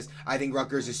because I think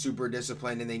Rutgers is super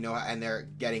disciplined and they know and they're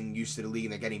getting used to the league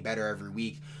and they're getting better every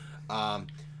week.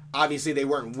 Obviously, they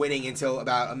weren't winning until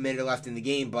about a minute left in the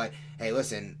game, but hey,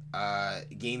 listen,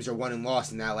 games are won and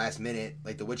lost in that last minute,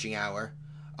 like the witching hour.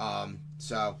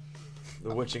 So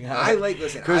the witching hour. I like.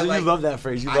 Listen, Chris, you love that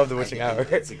phrase. You love the witching hour.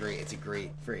 It's a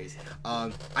great phrase.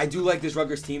 I do like this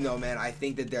Rutgers team, though, man. I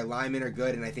think that their linemen are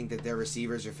good, and I think that their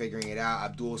receivers are figuring it out.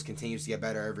 Abdul's continues to get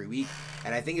better every week,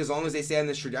 and I think as long as they stay on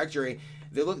this trajectory,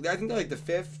 they look. I think they're like the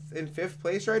fifth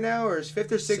place right now, or is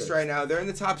fifth or sixth right now. They're in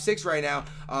the top 6 right now.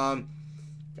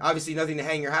 Obviously, nothing to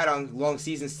hang your hat on. Long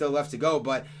season still left to go,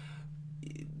 but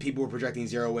people were projecting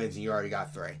 0 wins, and you already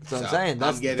got 3. That's what I'm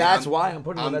saying. That's why I'm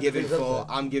putting.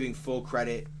 I'm giving full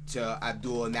credit to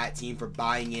Abdul and that team for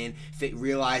buying in,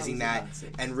 realizing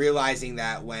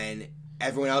that when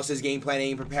everyone else is game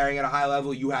planning and preparing at a high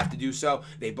level, you have to do so.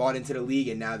 They bought into the league,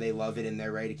 and now they love it, and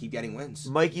they're ready to keep getting wins.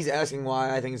 Mikey's asking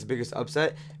why I think it's the biggest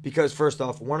upset because first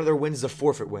off, one of their wins is a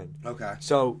forfeit win. Okay.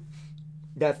 So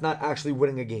that's not actually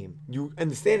winning a game. You in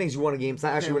the standings, you won a game. It's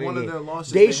not actually winning a game. One of their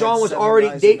losses, Deshaun was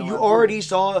already. You already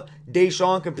saw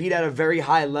Deshaun compete at a very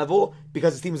high level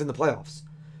because his team was in the playoffs.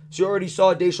 So you already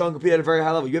saw Deshaun compete at a very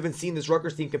high level. You haven't seen this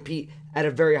Rutgers team compete at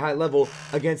a very high level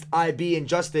against IB and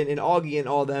Justin and Augie and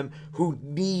all them who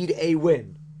need a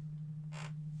win.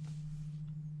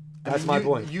 That's my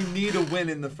point. You need a win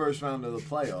in the first round of the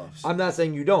playoffs. I'm not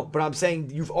saying you don't, but I'm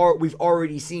saying we've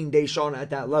already seen Deshaun at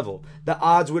that level. The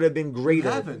odds would have been greater.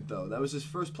 You haven't though. That was his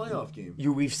first playoff game.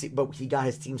 But he got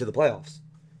his team to the playoffs.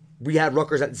 We had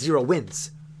Rutgers at 0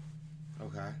 wins.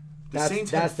 Okay. The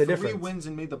Saints had the 3 difference. wins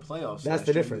and made the playoffs. That's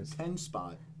the difference. The 10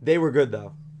 spot. They were good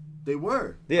though. They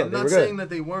were. Yeah, I'm they not were saying good. that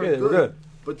they weren't they were good.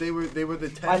 But they were the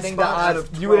 10 I think spot the out odds of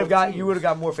 12 you would have got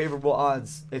teams. more favorable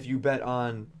odds if you bet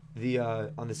on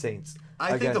the Saints.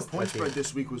 I think the point spread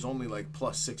this week was only like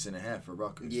plus 6.5 for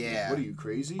Rutgers. Yeah. What are you,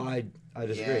 crazy? I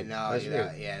disagree. Yeah, no, I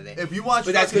disagree. If you watch,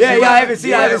 but that's I haven't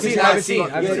seen. No. He's not seen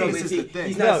them I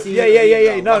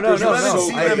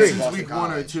agree. Since week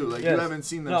 1 or 2. Like Yes. you haven't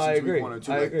seen them No, I since agree. week 1 or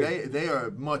 2. I Like agree. they are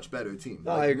a much better team.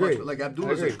 No, like, I agree. Like Abdul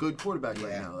I is a agree. good quarterback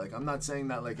right Yeah. now. Like I'm not saying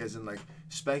that like as in like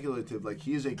speculative. Like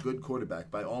he is a good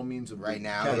quarterback by all means of Right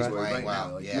now, category he's playing right well.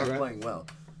 now. Like Yeah. he's playing well,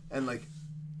 and like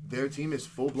their team is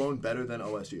full blown better than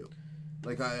OSU.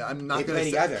 Like I'm not gonna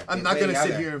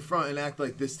sit here in front and act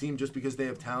like this team just because they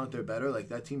have talent they're better. Like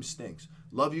that team stinks.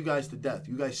 Love you guys to death.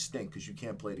 You guys stink because you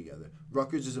can't play together.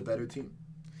 Rutgers is a better team.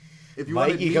 If you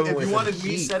wanted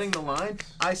me setting the line,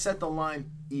 I set the line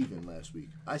even last week.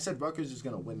 I said Rutgers is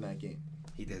gonna win that game.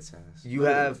 He did say this. Do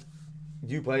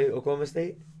you play Oklahoma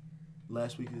State?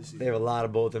 Last week of the season. They have a lot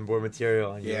of bulletin board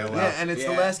material on you. Yeah, and it's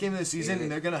the last game of the season, and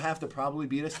they're gonna have to probably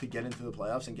beat us to get into the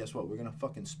playoffs. And guess what? We're gonna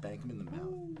fucking spank them in the mouth.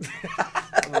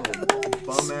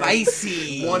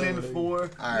 Spicy. 1-4. All You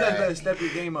guys better step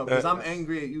your game up because I'm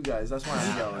angry at you guys. That's why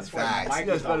I'm yelling. Facts. Mike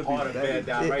is the heart of bad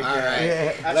down right All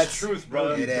there. right. That's truth,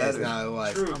 brother. It is. No, it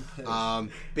was.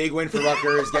 Truth. Big win for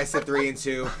Rutgers. Gets to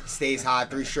 3-2. Stays hot.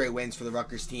 3 straight wins for the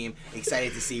Rutgers team.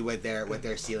 Excited to see what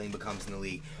their ceiling becomes in the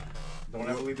league. Don't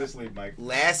ever leave this league, Mike.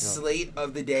 Last slate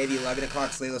of the day, the 11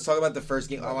 o'clock slate. Let's talk about the first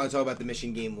game. I want to talk about the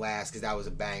Michigan game last because that was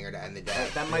a banger to end the day.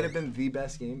 That might have been the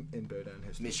best game in Bear Down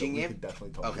history. Michigan game? We could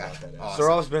definitely talk about that. Awesome.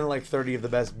 Surov's been in like 30 of the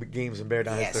best games in Bear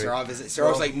Down Yeah, history.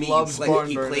 Surov's like me. Loves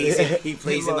He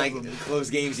plays in like close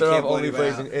games. You Surov can't only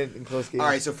plays out. in close games. All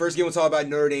right, so first game we'll talk about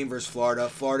Notre Dame versus Florida.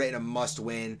 Florida in a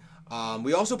must-win.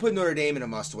 We also put Notre Dame in a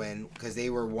must-win because they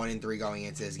were 1-3 going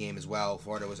into this game as well.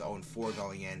 Florida was 0-4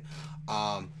 going in.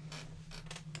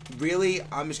 Really,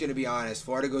 I'm just gonna be honest.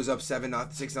 Florida goes up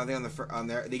 6-0 on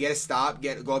their. They get a stop,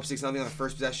 go up 6-0 on the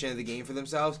first possession of the game for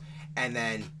themselves, and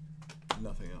then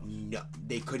nothing else. No,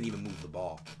 they couldn't even move the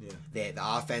ball. Yeah,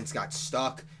 the offense got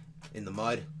stuck in the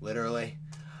mud, literally.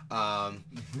 And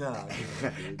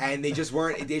they just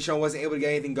weren't. Deshaun wasn't able to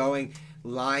get anything going.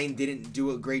 Line didn't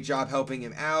do a great job helping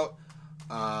him out.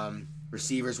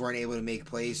 Receivers weren't able to make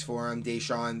plays for him.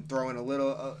 Deshaun throwing a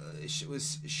little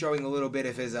was showing a little bit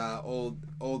of his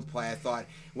old play. I thought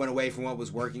went away from what was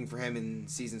working for him in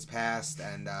seasons past,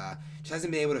 and just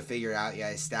hasn't been able to figure it out. Yeah,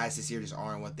 his stats this year just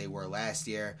aren't what they were last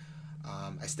year.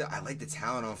 I like the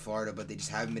talent on Florida, but they just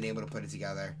haven't been able to put it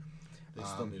together. They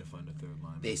still need to find a third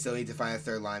lineman. They still need to find a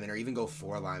third lineman or even go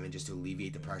 4 linemen just to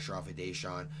alleviate the pressure off of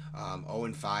Deshaun.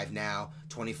 0-5 now,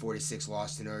 24-6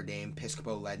 loss to Notre Dame.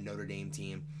 Piscopo led Notre Dame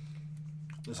team.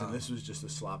 Listen, this was just a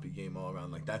sloppy game all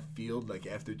around. Like, that field, like,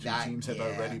 after two teams have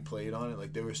already played on it,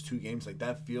 like, there was 2 games. Like,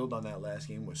 that field on that last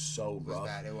game was so rough.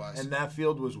 It was. And that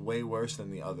field was way worse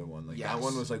than the other one. Like, that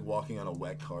one was like walking on a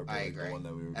wet carpet. I agree. The one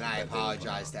that we were, and I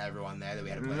apologize to everyone there that we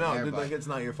had to play there. No, like, it's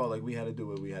not your fault. Like, we had to do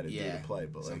what we had to do to play.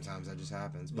 But like, sometimes that just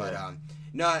happens. But,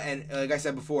 no, and like I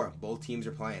said before, both teams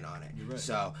are playing on it. Right.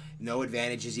 So, no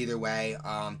advantages either way.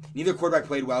 Neither quarterback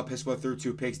played well. Pisco threw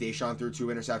 2 picks. Deshaun threw 2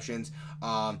 interceptions.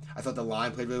 I thought the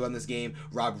line played really well in this game.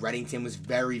 Rob Reddington was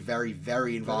very, very,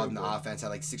 very involved in the offense. Had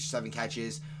like 6 or 7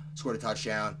 catches. Scored a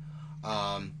touchdown.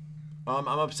 I'm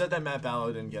upset that Matt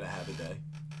Ballo didn't get a half a day.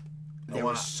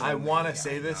 I want to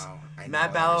say this.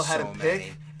 Matt Ballo had a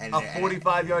pick, a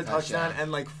 45-yard touchdown,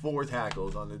 and like 4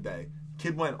 tackles on the day.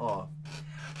 Kid went off.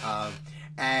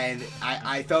 And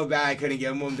I felt bad I couldn't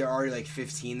give them. They're already like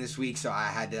 15 this week, so I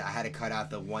had to cut out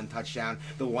the 1 touchdown.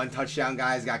 The 1 touchdown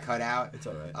guys got cut out. It's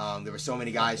all right. There were so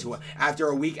many guys who after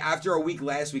a week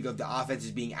last week of the offense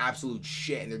is being absolute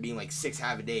shit and there being like 6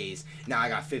 half a days. Now I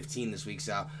got 15 this week,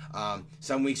 so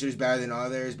some weeks are just better than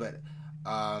others. But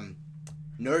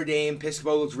Notre Dame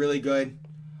Piscopo looked really good.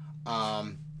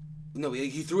 No,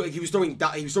 he threw like he was throwing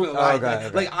a lot.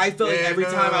 Like I felt like every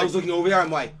time I was looking over there,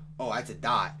 I'm like, oh, that's a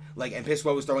dot. Like, and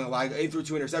Piscopo was throwing a lot. He threw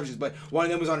 2 interceptions, but one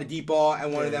of them was on a deep ball,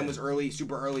 and one of them was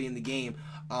super early in the game.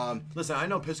 Listen, I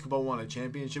know Piscopo won a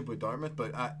championship with Dartmouth,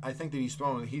 but I think that he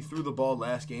threw the ball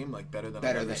last game like better than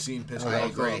I've ever seen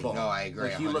Piscopo throw the ball. No, I agree.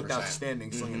 Like, he looked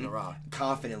outstanding slinging the rock.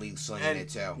 Confidently slinging it,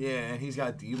 too. Yeah, and he's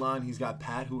got D-line, he's got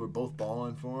Pat, who were both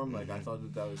balling for him. Like, I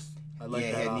thought that was... He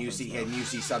had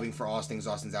Musi subbing for Austin.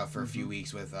 Austin's out for a few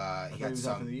weeks with he got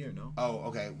some. Out for the year, no? Oh,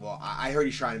 okay. Well, I heard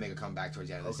he's trying to make a comeback towards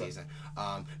the end of the season.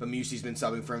 But Musi's been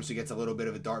subbing for him, so he gets a little bit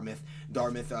of a Dartmouth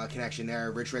connection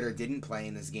there. Rich Ritter didn't play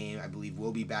in this game. I believe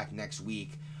will be back next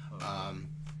week.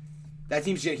 That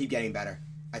team's gonna keep getting better.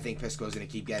 I think Pisco's gonna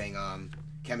keep getting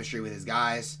chemistry with his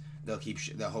guys. They'll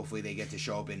hopefully they get to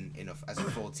show up as a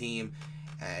full team,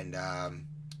 and.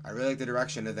 I really like the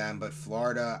direction of them, but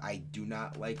Florida, I do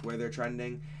not like where they're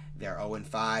trending. They're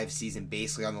 0-5, season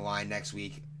basically on the line next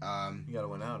week. You got to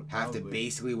win out. Have to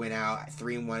basically win out.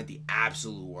 3-1 at the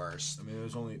absolute worst. I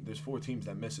mean, there's 4 teams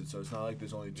that miss it, so it's not like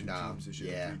there's only 2 teams this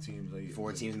year. 3 teams. Like,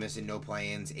 4 teams missing, no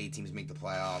play-ins. 8 teams make the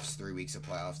playoffs. 3 weeks of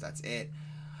playoffs. That's it.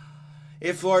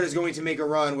 If Florida's going to make a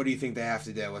run, what do you think they have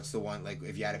to do? What's the one? Like,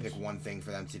 if you had to pick one thing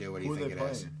for them to do, what do you think it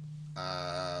is?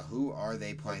 Who are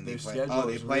they playing? They're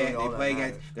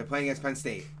playing against Penn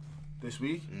State this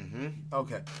week. Mm-hmm.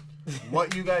 Okay.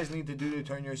 What you guys need to do to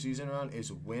turn your season around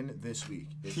is win this week.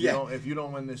 If you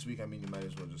don't win this week, I mean, you might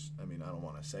as well just. I mean, I don't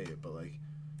want to say it, but like,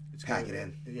 it's pack it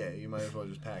in. Yeah, you might as well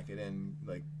just pack it in.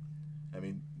 Like, I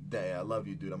mean, I love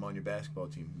you, dude. I'm on your basketball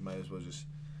team. You might as well just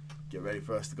get ready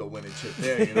for us to go win a chip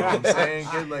there. You know what I'm saying?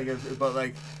 Kid? Like, but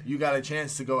like, you got a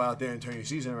chance to go out there and turn your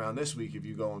season around this week if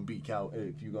you go and beat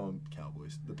Cowboys. If you go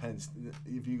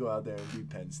out there and beat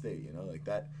Penn State, you know, like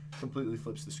that completely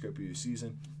flips the script of your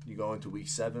season. You go into week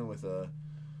 7 with a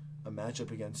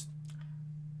matchup against.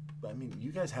 I mean,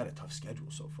 you guys had a tough schedule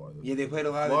so far. Yeah, they played a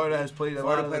lot. Florida has played a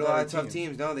lot of tough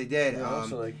teams. No, they did.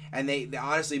 Yeah, and they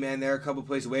honestly, man, they're a couple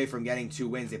plays away from getting 2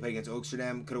 wins. They played against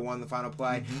Oaksterdam, could have won the final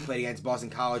play. Mm-hmm. Played against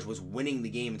Boston College, was winning the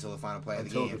game until the final play of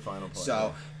the game. So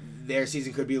yeah. Their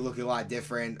season could be looking a lot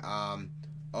different.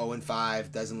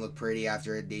 0-5 doesn't look pretty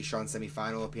after a Deshaun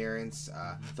semifinal appearance.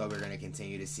 Thought we were going to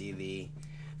continue to see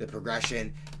the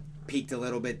progression. Peaked a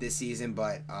little bit this season,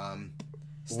 but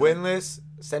winless.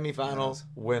 Semifinal,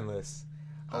 winless.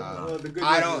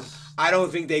 I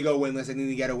don't think they go winless. I think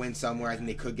they get a win somewhere. I think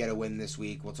they could get a win this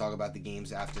week. We'll talk about the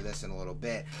games after this in a little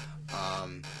bit.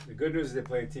 The good news is they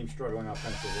play a team struggling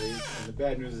offensively, and the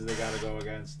bad news is they got to go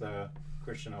against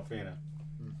Christian Alfina.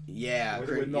 Yeah,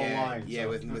 with no line. Yeah,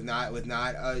 with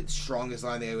not a strongest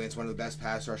line. It's one of the best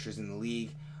pass rushers in the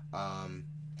league.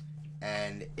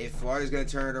 And if Florida's going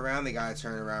to turn it around, they got to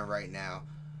turn it around right now.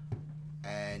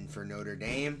 And for Notre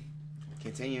Dame,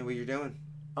 continue what you're doing.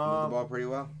 Move the ball pretty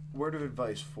well. Word of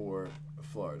advice for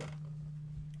Florida: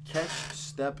 catch,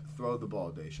 step, throw the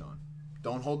ball, Deshaun.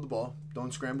 Don't hold the ball.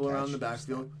 Don't scramble around the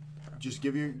backfield. Just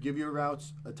give your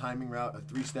routes a timing route, a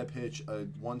 3-step hitch, a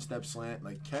 1-step slant.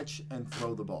 Like, catch and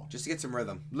throw the ball. Just to get some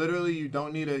rhythm. Literally, you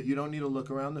don't need to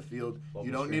look around the field.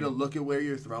 You don't need to look at where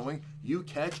you're throwing. You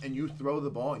catch and you throw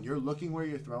the ball, and you're looking where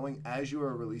you're throwing as you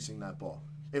are releasing that ball.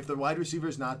 If the wide receiver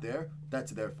is not there,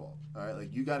 that's their fault. All right,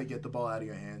 like, you got to get the ball out of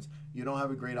your hands. You don't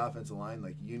have a great offensive line.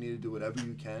 Like, you need to do whatever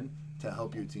you can to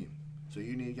help your team. So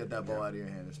you need to get that ball out of your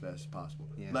hand as fast as possible.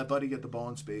 Yeah. Let Buddy get the ball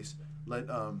in space. Let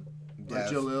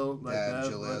Jalil,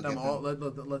 let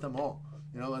them all.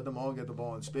 You know, let them all get the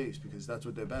ball in space because that's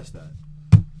what they're best at.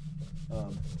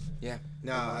 Yeah,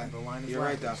 the line is you're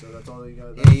right though. So that's all you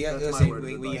got.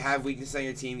 Listen, when you have weakness on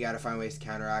your team, you got to find ways to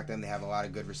counteract them. They have a lot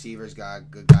of good receivers,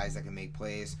 got good guys that can make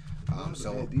plays.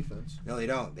 So defense. No, they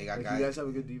don't. They got guys. You guys have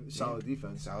a good, solid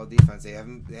defense. Solid defense. They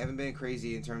haven't been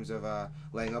crazy in terms of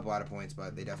laying up a lot of points,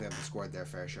 but they definitely haven't scored their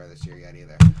fair share this year yet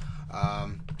either.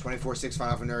 24-6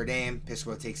 final for Notre Dame.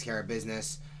 Pisco takes care of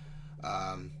business.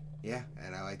 And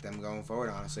I like them going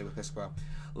forward, honestly, with Pisco.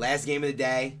 Last game of the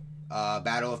day.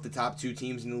 Battle of the top two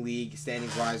teams in the league,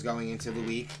 standings-wise, going into the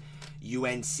week.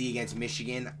 UNC against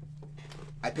Michigan.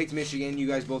 I picked Michigan. You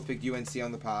guys both picked UNC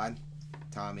on the pod,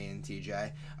 Tommy and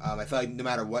TJ. I feel like no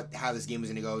matter how this game was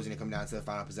going to go, it was going to come down to the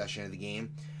final possession of the game.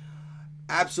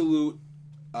 Absolute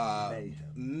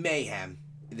mayhem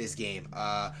this game.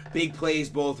 Big plays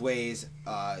both ways.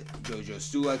 Jojo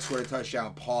Stulek scored a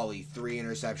touchdown. Pauly, 3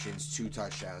 interceptions, 2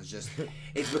 touchdowns.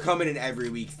 It's becoming an every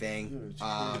week thing.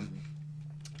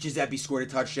 Giuseppe scored a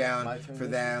touchdown for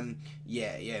them.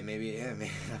 Maybe.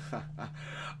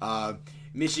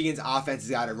 Michigan's offense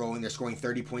has got it rolling. They're scoring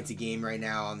 30 points a game right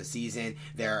now on the season.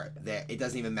 It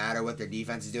doesn't even matter what their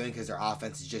defense is doing because their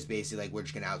offense is just basically like, we're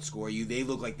just going to outscore you. They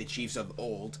look like the Chiefs of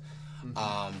old,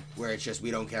 where it's just, we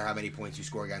don't care how many points you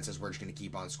score against us. We're just going to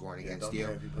keep on scoring against you.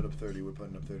 If you put up 30, we're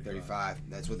putting up 35.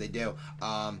 That's what they do.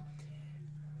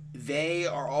 They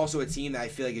are also a team that I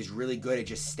feel like is really good at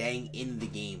just staying in the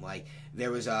game. Like, it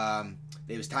was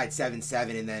tied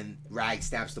 7-7, and then Rag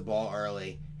snaps the ball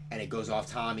early, and it goes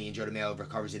off Tommy, and Joe DeMaio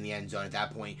recovers in the end zone. At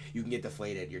that point, you can get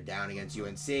deflated. You're down against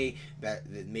UNC. That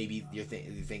maybe you're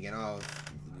thinking, oh,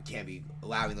 we can't be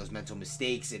allowing those mental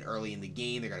mistakes early in the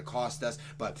game. They're going to cost us.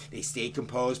 But they stayed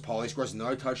composed. Pauly scores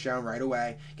another touchdown right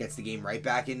away, gets the game right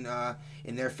back in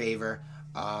their favor.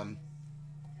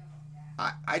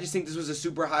 I just think this was a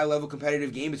super high-level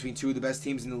competitive game between two of the best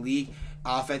teams in the league.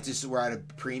 Offenses were at a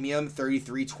premium,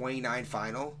 33-29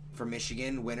 final for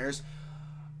Michigan winners.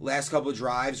 Last couple of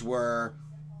drives were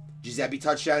Giuseppe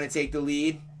touchdown to take the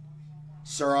lead,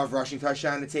 Surov rushing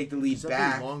touchdown to take the lead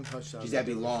back. Long touchdown.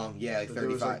 Giuseppe long, like 35. There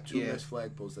was like 2 missed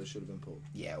flag pulls that should have been pulled.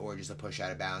 Yeah, or just a push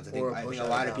out of bounds. I think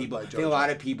a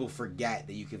lot of people forget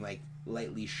that you can like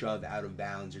lightly shove out of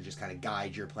bounds or just kind of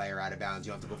guide your player out of bounds.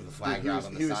 You don't have to go for the flag drop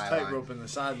on the sideline. He was tightroping the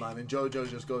sideline, and JoJo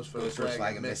just goes for the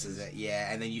flag and misses it.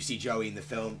 Yeah, and then you see Joey in the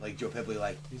film, like Joe Pipley,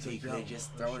 like he could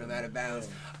just throwing him out of bounds.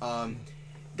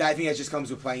 I think that just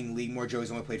comes with playing the league more. Joey's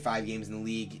only played 5 games in the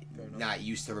league. Not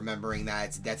used to remembering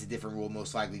that. That's a different rule.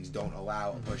 Most flag leagues don't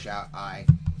allow a push out. Why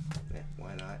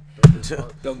not?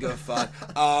 Don't give a fuck.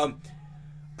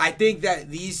 I think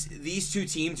that these two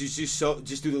teams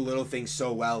just do the little things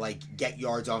so well, like get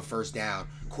yards on first down.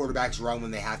 Quarterbacks run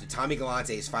when they have to. Tommy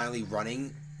Galante is finally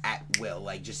running at will,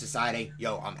 like just deciding,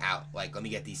 yo, I'm out. Like, let me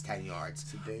get these 10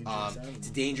 yards. It's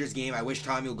a dangerous game. I wish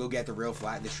Tommy would go get the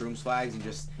Shrooms flags and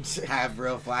just have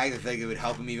real flags. I think it would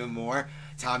help him even more.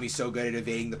 Tommy's so good at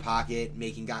evading the pocket,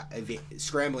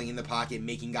 scrambling in the pocket,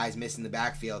 making guys miss in the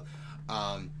backfield.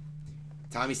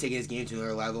 Tommy's taking his game to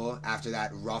another level after that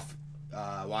rough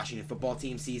Washington football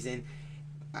team season.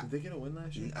 Did they get a win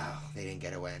last year? No, they didn't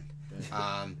get a win.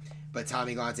 But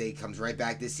Tommy Galante comes right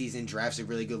back this season, drafts a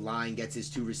really good line, gets his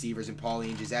 2 receivers in Pauly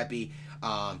and Giuseppe,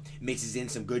 mixes in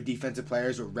some good defensive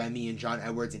players with Remy and John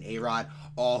Edwards and A-Rod,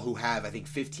 all who have, I think,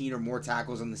 15 or more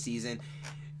tackles on the season.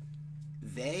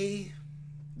 They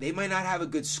might not have a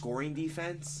good scoring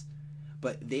defense,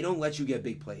 but they don't let you get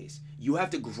big plays. You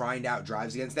have to grind out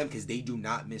drives against them because they do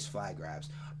not miss flag grabs.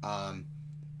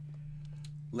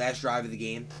 Last drive of the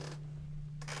game,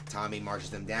 Tommy marches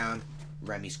them down.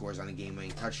 Remy scores on a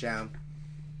game-winning touchdown.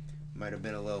 Might have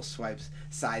been a little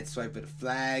side swipe at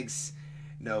flags.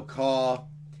 No call.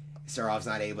 Surov's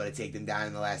not able to take them down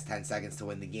in the last 10 seconds to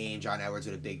win the game. John Edwards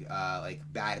with a big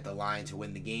bat at the line to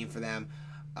win the game for them.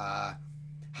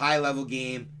 High-level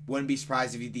game. Wouldn't be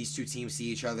surprised if these two teams see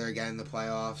each other again in the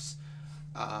playoffs.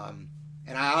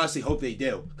 And I honestly hope they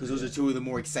do, because those are 2 of the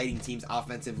more exciting teams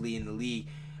offensively in the league.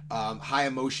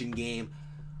 High-emotion game.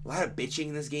 A lot of bitching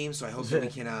in this game, so I hope that we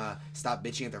can stop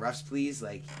bitching at the refs, please.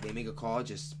 Like, they make a call,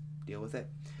 just deal with it.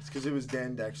 It's because it was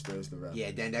Dan Dexter as the ref. Yeah,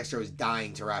 Dan Dexter was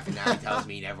dying to ref, and now he tells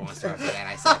me he never wants to ref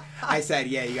again. I said,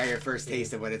 yeah, you got your first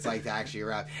taste of what it's like to actually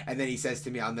ref. And then he says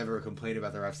to me, I'll never complain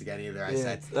about the refs again either. I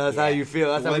said, that's how you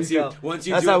feel. That's how we felt.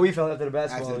 That's how we felt after the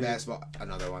basketball. After the basketball,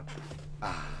 another one.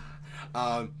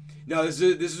 No, this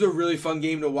is a really fun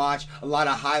game to watch. A lot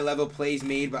of high-level plays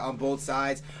made on both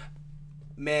sides.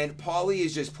 Man, Pauly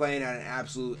is just playing at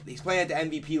he's playing at the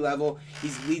MVP level. He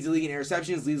leads the league in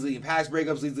interceptions, leads the league in pass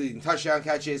breakups, leads the league in touchdown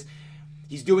catches.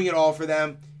 He's doing it all for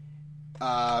them.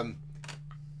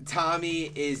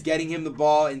 Tommy is getting him the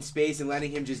ball in space and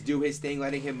letting him just do his thing,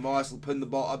 letting him putting the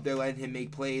ball up there, letting him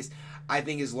make plays. I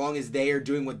think as long as they are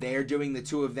doing what they are doing, the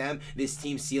two of them, this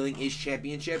team's ceiling is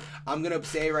championship. I'm going to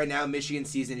say right now, Michigan's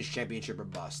season is championship or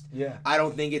bust. Yeah. I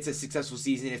don't think it's a successful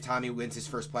season if Tommy wins his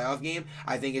first playoff game.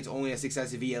 I think it's only a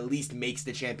success if he at least makes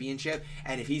the championship.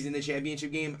 And if he's in the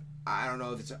championship game, I don't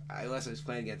know if it's, unless it's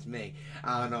playing against me,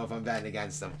 I don't know if I'm betting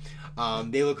against them.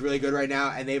 They look really good right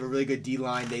now, and they have a really good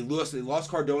D-line. They lost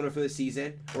Cardona for the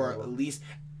season, or at least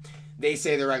they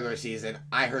say the regular season.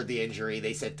 I heard the injury.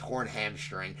 They said torn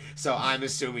hamstring, so I'm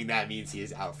assuming that means he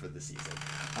is out for the season.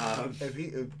 If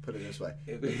he put it this way,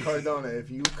 Cardona,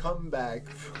 if you come back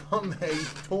from a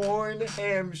torn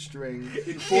hamstring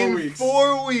in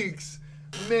 4 weeks,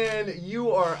 man,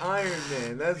 you are Iron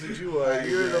Man. That's what you are.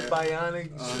 You're the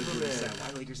bionic Superman.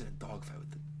 Why Lakers in a dogfight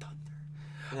with the Thunder?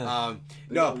 Yeah.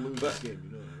 No, but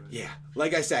yeah,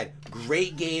 like I said,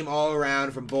 great game all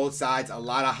around from both sides. A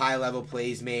lot of high level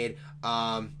plays made.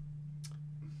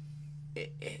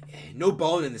 No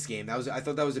Bowen in this game. I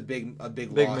thought that was a big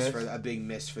loss miss. for a big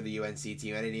miss for the UNC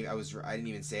team. I didn't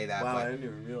even say that. Wow, but I didn't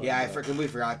even realize. Yeah, that. I completely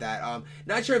forgot that.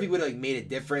 Not sure if he would have made a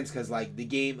difference because the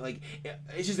game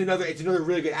it's just another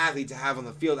really good athlete to have on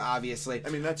the field. Obviously, I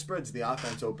mean that spreads the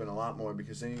offense open a lot more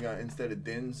because then you got instead of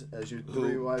Dins as your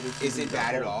 3 wide receiver. Isn't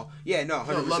bad at all. Yeah, no,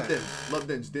 100%. Love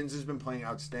Dins. Dins has been playing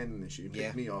outstanding this year. He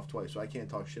picked me off twice, so I can't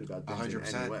talk shit about Dins 100%.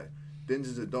 in any way. Dins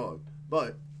is a dog,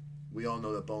 but we all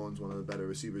know that Bowen's one of the better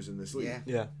receivers in this league.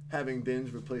 Yeah. Having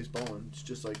Dins replace Bowen, it's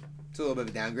just like... It's a little bit of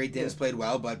a downgrade. Dins played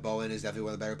well, but Bowen is definitely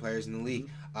one of the better players in the league.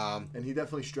 And he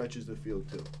definitely stretches the field,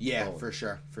 too. Yeah, Bowen. for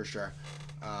sure.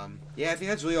 I think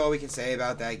that's really all we can say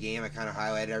about that game. I kind of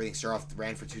highlighted everything. Staroff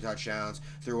ran for 2 touchdowns,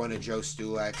 threw one to Joe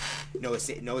Stulek.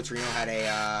 Noah Torino had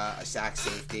a sack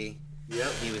safety.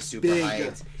 Yep. He was super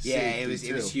hyped. Yeah, it was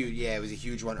huge. Yeah, it was a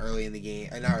huge one early in the game.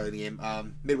 Not early in the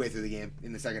game, midway through the game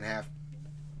in the second half.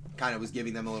 Kind of was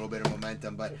giving them a little bit of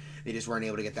momentum, but they just weren't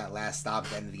able to get that last stop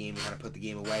at the end of the game to kind of put the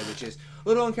game away, which is a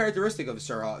little uncharacteristic of the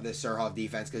Surhoff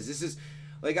defense because this is,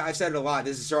 like I've said it a lot,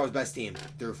 this is Surhoff's best team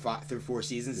through 4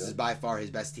 seasons. This is by far his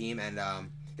best team, and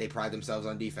they pride themselves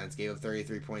on defense. Gave up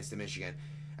 33 points to Michigan.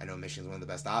 I know Michigan's one of the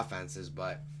best offenses,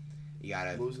 but you got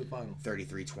to... What was the final?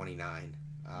 33-29,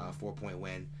 4-point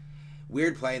win.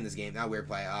 Weird play in this game. Not weird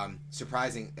play.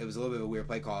 Surprising. It was a little bit of a weird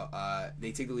play call.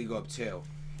 They take the lead, go up 2.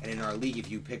 And in our league,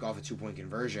 if you pick off a 2-point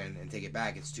conversion and take it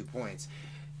back, it's 2 points.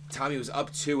 Tommy was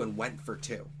up 2 and went for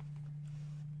 2.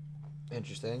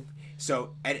 Interesting.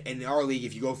 So in our league,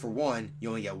 if you go for 1, you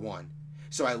only get 1.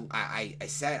 So I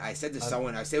said to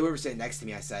someone, I said whoever sitting next to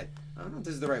me, I said, I don't know if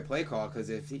this is the right play call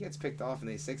because if he gets picked off and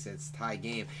they 6 it, it's tie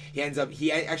game. He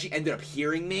actually ended up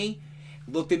hearing me,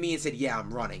 looked at me and said, yeah,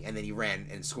 I'm running, and then he ran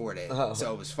and scored it.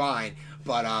 So it was fine.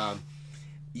 But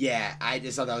yeah, I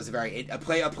just thought that was a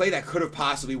play that could have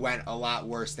possibly went a lot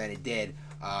worse than it did.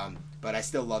 But I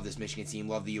still love this Michigan team,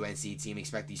 love the UNC team.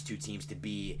 Expect these 2 teams to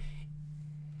be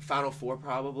Final Four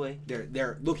probably.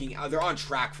 They're on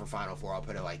track for Final Four. I'll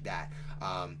put it like that.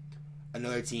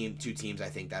 Another team, 2 teams I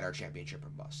think that are championship or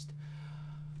bust.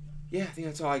 Yeah, I think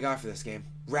that's all I got for this game.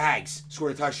 Rags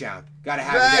scored a touchdown. Gotta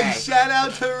have Rags, a day. shout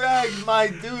out to Rags, my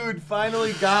dude.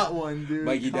 Finally got one, dude.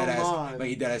 Mikey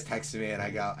Deadass texted me and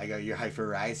I go, you're hyped for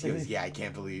Rags? He goes, yeah, I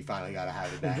can't believe you finally got to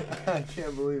have a day. I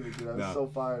can't believe it, dude. I'm so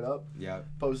fired up. Yeah.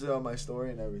 Posted on my story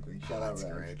and everything. Shout out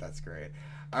Rags. That's great.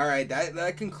 All right,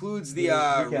 that concludes the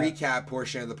recap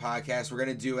portion of the podcast. We're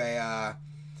gonna do a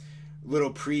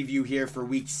little preview here for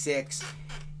Week 6.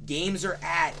 Games are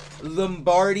at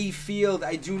Lombardi Field.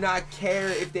 I do not care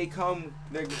if they come.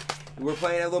 We're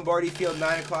playing at Lombardi Field,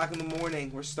 9 o'clock in the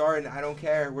morning. We're starting. I don't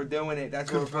care. We're doing it.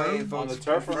 That's what we're playing, folks. On the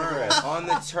turf or the grass? On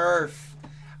the turf.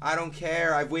 I don't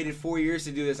care. I've waited 4 years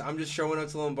to do this. I'm just showing up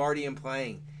to Lombardi and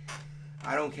playing.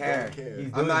 I don't care.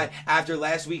 I'm not. After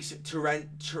last week's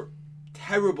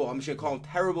terrible, I'm just going to call them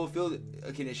terrible field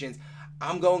conditions,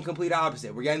 I'm going complete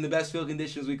opposite. We're getting the best field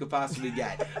conditions we could possibly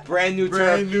get. Brand new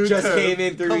turf just came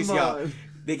in 3 weeks ago.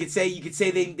 You could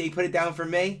say they put it down for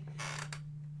me.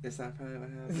 That's not probably what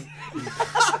happened.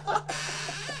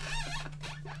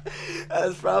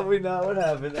 That's probably not what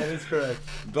happened. That is correct.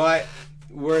 But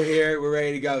we're here. We're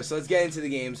ready to go. So let's get into the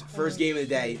games. First game of the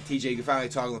day. TJ, you can finally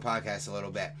talk on the podcast a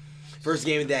little bit. First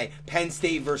game of the day. Penn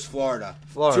State versus Florida.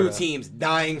 2 teams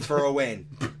dying for a win.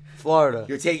 Florida.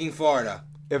 You're taking Florida.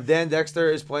 If Dan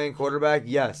Dexter is playing quarterback,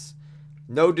 yes.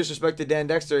 No disrespect to Dan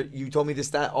Dexter. You told me this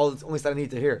stat. The only stat I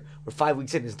need to hear. We're 5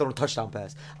 weeks in. He's thrown a touchdown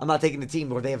pass. I'm not taking the team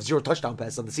where they have 0 touchdown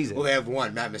passes on the season. Well, they have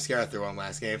 1. Matt Mascara threw one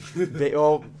last game.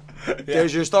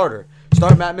 There's your starter.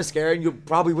 Start Matt Mascara, and you'll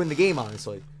probably win the game,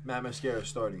 honestly. Matt Mascara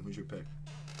starting. Who's your pick?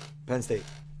 Penn State.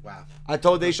 Wow. I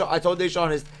told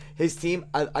Deshaun his team,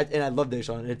 and I love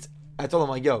Deshaun. I told him,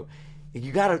 like, yo,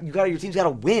 Your team's gotta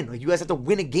win. Like, you guys have to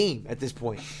win a game at this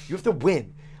point. You have to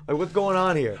win. Like, what's going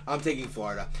on here? I'm taking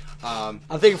Florida. I'm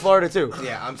taking Florida too.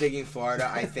 Yeah, I'm taking Florida.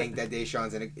 I think that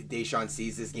Deshaun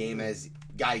sees this game as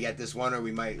gotta get this one, or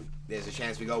there's a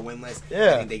chance we go winless.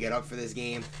 Yeah. I think they get up for this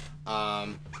game.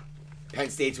 Penn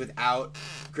State's without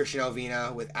Christian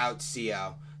Alvina, without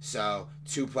CO. So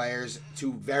two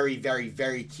very, very,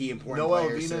 very key important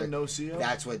players. No Alvina, no CO?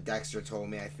 That's what Dexter told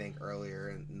me, I think, earlier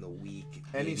in the week.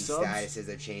 Any Maybe subs? statuses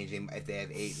are changing. If they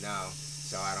have 8, no.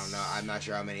 So I don't know. I'm not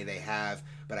sure how many they have,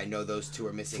 but I know those 2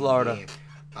 are missing. Florida. The game.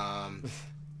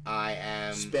 I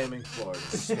am spamming Florida.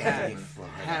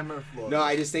 Hammer Florida. No,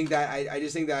 I just think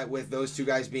that with those 2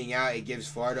 guys being out, it gives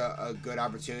Florida a good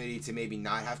opportunity to maybe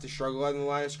not have to struggle on the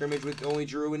line of scrimmage with only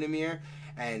Drew and Amir.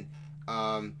 And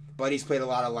Buddy's played a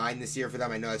lot of line this year for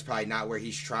them. I know it's probably not where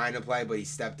he's trying to play, but he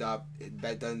stepped up,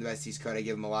 done the best he's could. I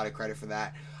give him a lot of credit for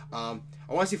that. I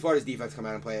want to see Florida's defense come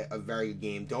out and play a very good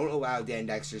game. Don't allow Dan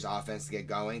Dexter's offense to get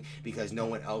going because no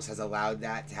one else has allowed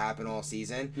that to happen all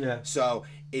season. Yeah. So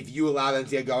if you allow them to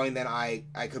get going, then I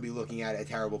could be looking at a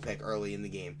terrible pick early in the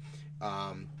game.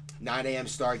 9 a.m.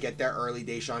 start, get there early.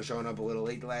 Deshaun showing up a little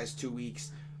late the last 2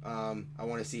 weeks. I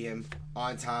want to see him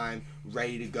on time,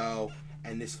 ready to go,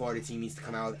 and this Florida team needs to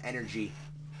come out with energy.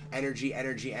 Energy. I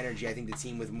think the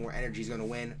team with more energy is going to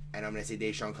win, and I'm going to say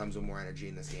Deshaun comes with more energy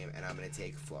in this game, and I'm going to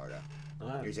take Florida.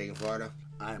 Right. You're taking Florida?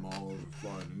 I am all over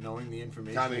Florida. Knowing the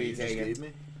information Tommy, that you just gave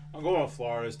me. I'm going with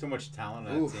Florida. There's too much talent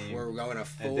on that team. We're going a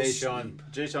full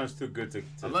Deshaun's too good to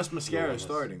unless Mascara is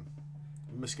starting.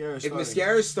 If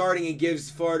Mascara's starting, it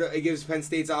gives Penn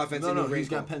State's offense. No, he's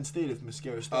got Penn State if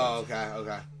Mascara starts. Oh,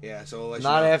 okay, yeah. So we'll let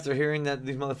not you know. After hearing that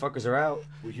these motherfuckers are out.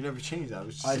 We can never change that.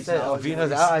 I said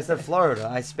Alvina's out. I said Florida.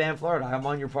 I spam Florida. I'm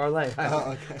on your parlay.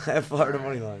 I have Florida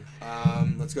money line.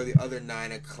 Let's go to the other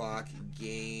 9 o'clock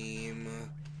game.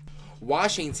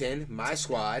 Washington, my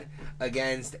squad,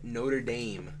 against Notre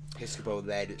Dame.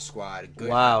 Episcopal-led squad. Good.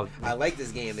 Wow. I like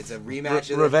this game. It's a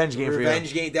rematch. Revenge game for you.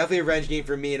 Definitely a revenge game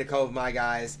for me and a couple of my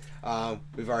guys.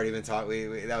 We've already been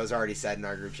talking. That was already said in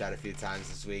our group chat a few times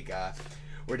this week.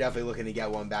 We're definitely looking to get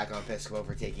one back on Episcopal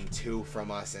for taking 2 from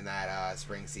us in that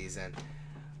spring season.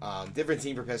 Different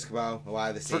team for Episcopal. A lot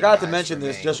of the same Forgot to guys mention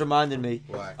this. remain. Just reminded me.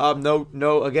 What?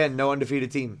 No undefeated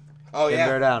team. Oh yeah,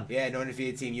 Bear down. Yeah, no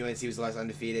undefeated team. UNC was the last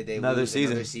undefeated. They another lose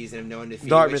season. Another season of no undefeated.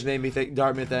 Dartmouth made me think.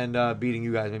 Dartmouth and beating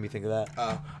you guys made me think of that.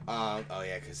 Oh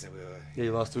yeah, because yeah,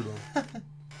 you lost 2 goals.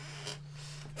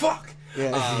 Fuck.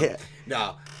 Yeah.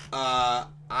 No.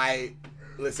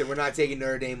 Listen. We're not taking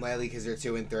Notre Dame lightly because they're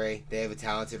 2-3. They have a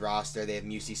talented roster. They have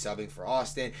Musey subbing for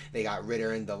Austin. They got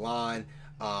Ritter and DeLon.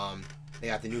 They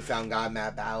got the newfound guy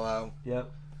Matt Ballo. Yep.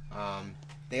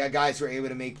 They got guys who are able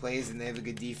to make plays, and they have a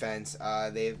good defense.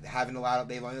 They've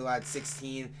only allowed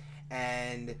 16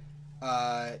 and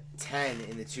 10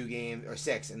 in the 2 games, or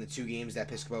 6 in the 2 games that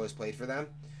Episcopal has played for them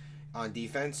on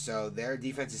defense. So their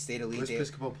defense has stayed elite. Where's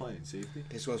Episcopal playing? Safety?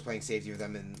 Episcopal was playing safety for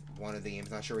them in one of the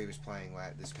games. Not sure where he was playing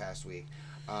this past week.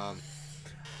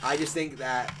 I just think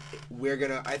that we're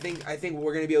gonna. I think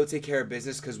we're gonna be able to take care of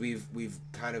business because we've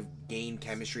kind of gained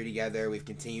chemistry together. We've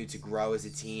continued to grow as a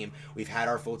team. We've had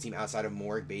our full team outside of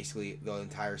Morg basically the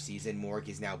entire season. Morg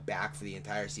is now back for the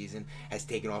entire season. Has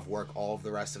taken off work all of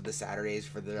the rest of the Saturdays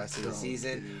for the rest of the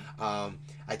season.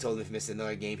 I told him if he missed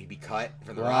another game, he'd be cut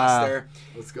from the roster.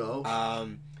 Let's go.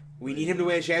 We need him to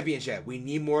win a championship. We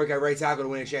need Morg at right tackle to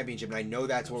win a championship, and I know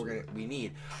that's what we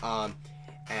need.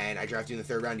 And I drafted you in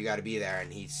the 3rd round. You got to be there.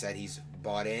 And he said he's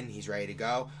bought in. He's ready to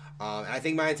go. And I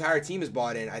think my entire team is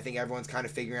bought in. I think everyone's kind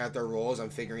of figuring out their roles. I'm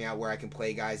figuring out where I can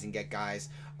play guys and get guys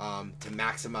to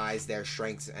maximize their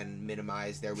strengths and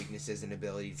minimize their weaknesses and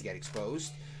ability to get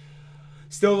exposed.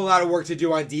 Still a lot of work to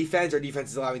do on defense. Our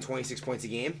defense is allowing 26 points a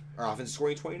game. Our offense is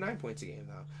scoring 29 points a game,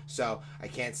 though. So I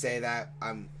can't say that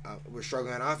we're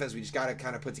struggling on offense. We just got to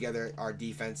kind of put together our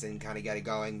defense and kind of get it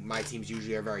going. My teams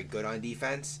usually are very good on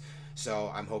defense.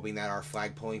 So I'm hoping that our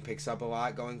flag pulling picks up a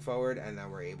lot going forward and that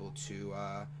we're able to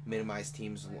minimize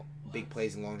teams' big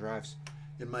plays and long drives.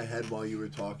 In my head while you were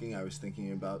talking, I was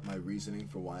thinking about my reasoning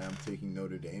for why I'm taking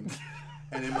Notre Dame.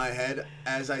 And in my head,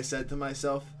 as I said to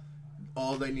myself,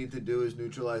 all they need to do is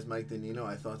neutralize Mike Danino,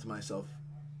 I thought to myself,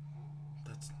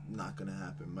 that's not going to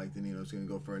happen. Mike Danino's going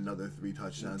to go for another 3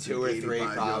 touchdowns. 2 or 3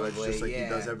 probably, just like he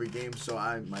does every game. So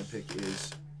my pick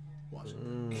is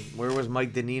Washington. Where was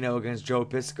Mike Danino against Joe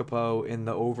Episcopo in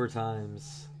the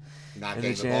overtimes? Not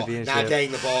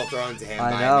getting the ball thrown to him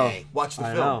by me. Watch the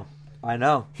film. I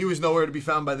know. He was nowhere to be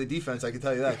found by the defense, I can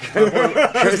tell you that.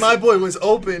 Because my boy was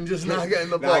open, just not getting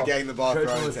the ball. Not getting the ball thrown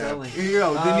to him.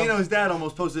 Danino's dad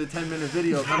almost posted a 10-minute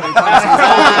video of how many times he's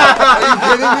Are you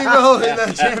kidding me, bro? In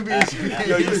that championship game.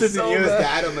 Yo, you said Danino's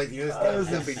bad. dad. I'm like, Danino's dad was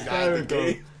definitely not the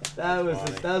game. That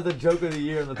was the joke of the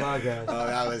year on the podcast. Oh,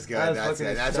 that was good.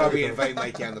 That's why we invite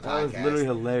Mikey on the podcast. That was literally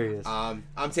hilarious. I'm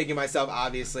taking myself,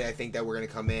 obviously. I think that we're going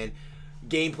to come in.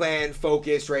 Game plan,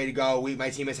 focused, ready to go. My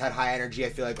team has had high energy, I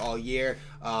feel like, all year.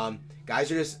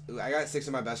 Guys are just... I got 6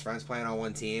 of my best friends playing on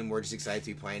one team. We're just excited to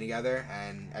be playing together.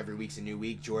 And every week's a new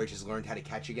week. George has learned how to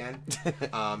catch again.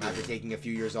 After taking a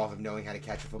few years off of knowing how to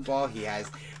catch a football, he has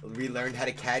relearned how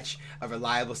to catch a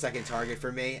reliable second target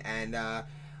for me. And...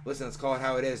 listen, let's call it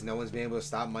how it is. No one's been able to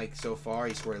stop Mike so far.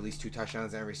 He scored at least 2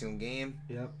 touchdowns in every single game.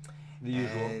 Yep. The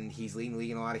usual. And he's leading the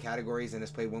league in a lot of categories and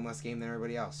has played one less game than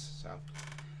everybody else. So,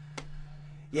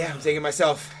 yeah, I'm taking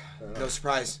myself. No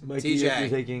surprise. Mikey, TJ. you're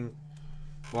taking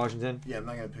Washington? Yeah, I'm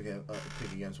not going to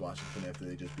pick against Washington after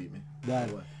they just beat me.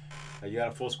 You got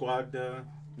a full squad?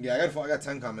 Yeah, I got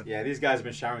 10 coming. Yeah, these guys have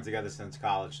been showering together since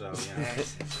college, so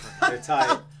they're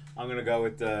tight. I'm going to go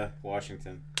with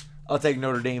Washington. I'll take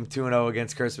Notre Dame 2-0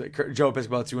 against Kurtzman. Joe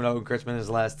Piscopo 2-0 and Kurtzman his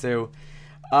last 2.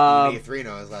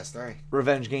 3-0 his last 3.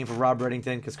 Revenge game for Rob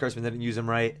Reddington because Kurtzman didn't use him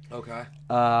right. Okay.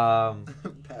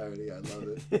 Parody, I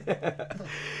love it.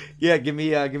 Yeah, give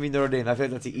me Notre Dame. I feel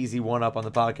like that's an easy 1-up on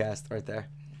the podcast right there.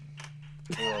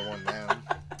 4-1 down.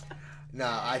 No,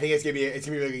 I think it's gonna be a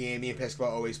really good game. Me and Piscopo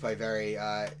always play very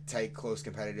tight, close,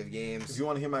 competitive games. If you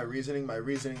want to hear my reasoning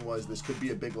was this could be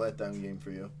a big letdown game for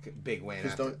you. Big win.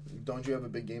 Because don't you have a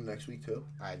big game next week too?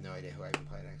 I have no idea who I can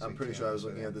play next week. I'm pretty sure I was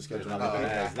looking at the schedule.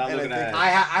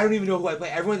 I don't even know who I play.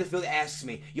 Everyone in the field asks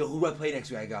me, "Yo, who do I play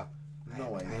next week?" I go,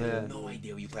 "No idea." I have no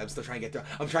idea who you play. I'm still trying to get through.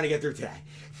 I'm trying to get through today.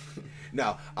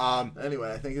 No. Anyway,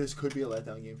 I think this could be a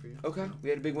letdown game for you. Okay. We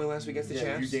had a big win last week against the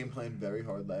Champs. You game planned very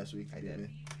hard last week. I did.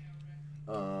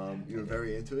 You were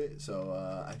very into it, so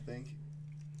I think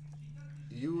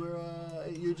you're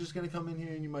just gonna come in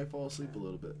here and you might fall asleep a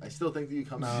little bit. I still think that you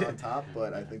come out on top,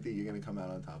 but I think that you're gonna come out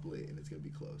on top late and it's gonna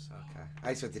be close. Okay,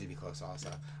 I expect it to be close also.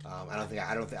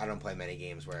 I don't play many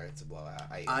games where it's a blowout.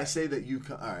 I say that you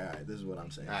all right. This is what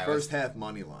I'm saying. Right, First half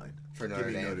money line for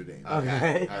Notre Dame. Notre Dame.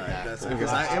 Okay. That's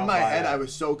because in my head I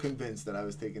was so convinced that I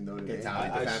was taking Notre Dame.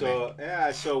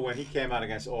 I saw when he came out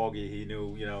against Augie, he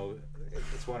knew,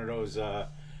 it's one of those.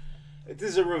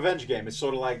 This is a revenge game. It's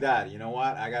sort of like that. You know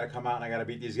what? I got to come out and I got to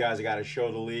beat these guys. I got to show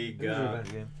the league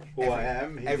who I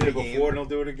am. He did it before, and he'll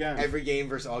do it again. Every game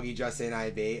versus Augie, Justin, and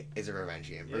I is a revenge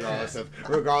game,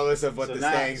 regardless of what the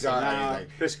standings are. Now,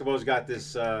 Piscopo's got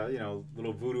this, little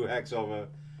voodoo hex over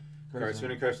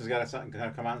Kurtzman, and Kurtzman's got something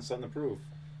to come out and something to prove.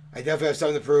 I definitely have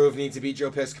something to prove. Need to beat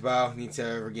Joe Piscopo. Need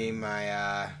to regain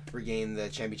the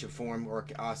championship form, or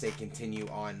I'll say continue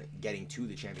on getting to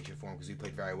the championship form because we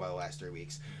played very well the last 3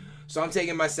 weeks. So I'm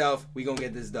taking myself. We gonna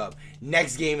get this dub.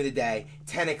 Next game of the day,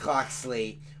 10 o'clock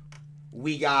slate.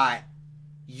 We got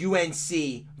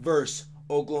UNC versus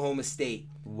Oklahoma State.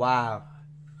 Wow.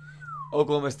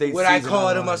 Oklahoma State. Would I call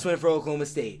it a must-win for Oklahoma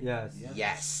State?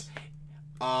 Yes.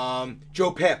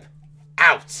 Joe Pip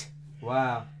out.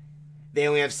 Wow. They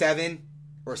only have 7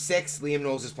 or 6. Liam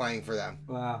Knowles is playing for them.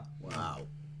 Wow.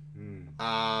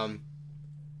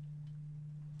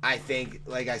 I think,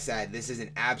 like I said, this is an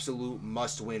absolute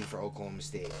must-win for Oklahoma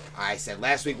State. I said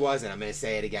last week was, and I'm going to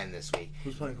say it again this week.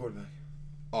 Who's playing quarterback?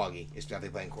 Augie is definitely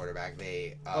playing quarterback.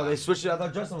 They switched it. I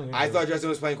thought Justin was I thought Justin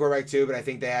was playing quarterback too, but I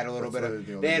think they had a little bit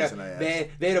of they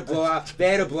had a blowout.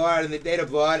 They had a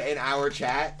blowout in our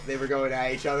chat. They were going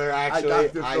at each other.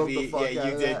 Actually,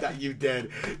 you did.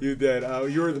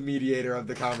 You were the mediator of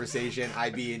the conversation.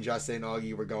 IB and Justin and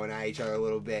Augie were going at each other a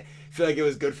little bit. I feel like it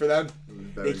was good for them.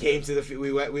 They came to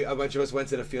the a bunch of us went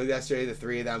to the field yesterday. The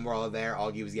 3 of them were all there.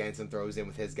 Augie was getting some throws in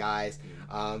with his guys.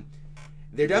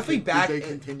 They're definitely back. Did they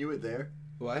continue it there?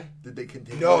 What? Did they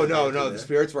continue? No. The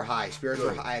spirits were high. Spirits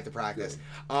were high at the practice.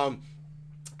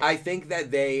 I think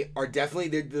that they are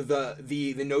definitely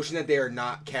the notion that they are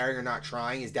not caring or not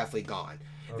trying is definitely gone.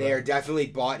 Okay. They are definitely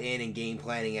bought in and game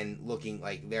planning and looking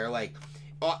like they're like.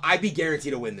 I'd be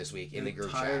guaranteed to win this week in the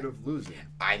group chat. Tired of losing.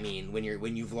 I mean, when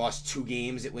you've lost 2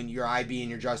 games, when you're IB and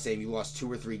you're Justin, you lost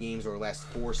 2 or 3 games over the last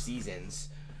 4 seasons.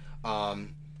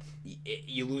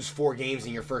 You lose 4 games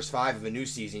in your first 5 of a new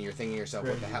season. You're thinking to yourself,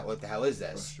 what the hell is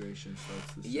this? Frustration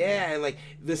starts to and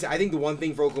listen, I think the one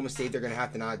thing for Oklahoma State they're gonna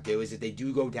have to not do is if they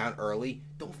do go down early,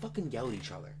 don't fucking yell at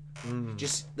each other.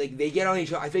 Just like they get on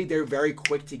each other. I think they're very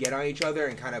quick to get on each other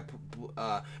and kind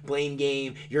of blame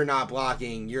game. You're not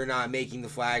blocking. You're not making the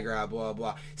flag grab. Blah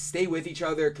blah. Stay with each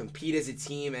other. Compete as a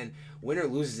team. And Winner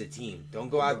loses a team. Don't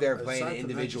go out there playing an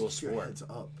individual sport. Your heads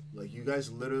up. Like, you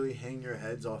guys literally hang your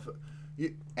heads off.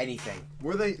 Anything.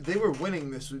 They were winning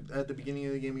this at the beginning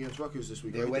of the game against Rutgers this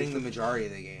week. They were winning the majority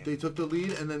of the game. They took the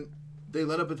lead, and then they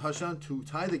let up a touchdown to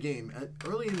tie the game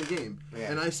early in the game.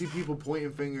 Yeah. And I see people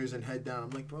pointing fingers and head down. I'm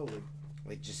like, bro,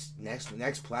 like just next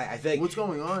play. I think what's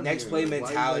going on? Next play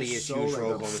mentality is huge for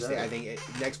Oklahoma State. I think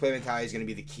next play mentality is going to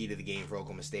be the key to the game for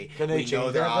Oklahoma State. Can they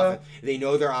change that? They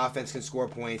know their offense can score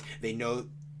points. They know.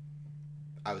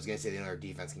 I was gonna say they know their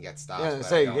defense can get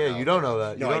stops. Yeah, you don't know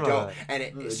that. No, I don't. And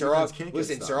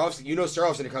Suroff, you know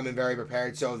Suroff's gonna come in very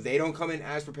prepared. So if they don't come in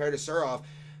as prepared as Suroff,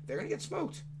 they're gonna get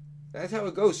smoked. That's how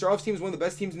it goes. Suroff's team is one of the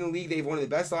best teams in the league. They have one of the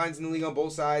best lines in the league on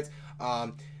both sides.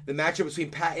 The matchup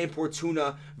between Pat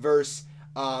Importuna versus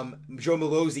Joe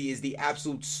Malozzi is the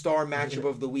absolute star matchup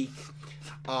of the week.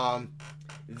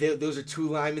 Those are two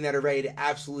linemen that are ready to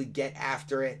absolutely get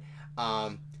after it.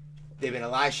 They've been a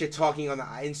lot of shit talking on the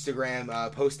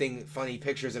Instagram, posting funny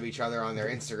pictures of each other on their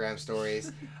Instagram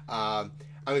stories. I'm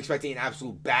expecting an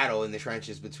absolute battle in the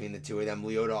trenches between the two of them.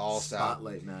 Leota also.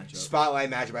 Spotlight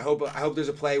matchup. I hope there's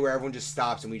a play where everyone just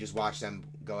stops and we just watch them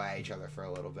go at each other for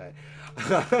a little bit.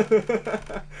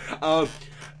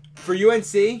 For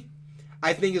UNC,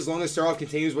 I think as long as Suroff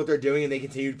continues what they're doing and they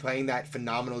continue playing that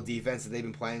phenomenal defense that they've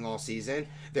been playing all season,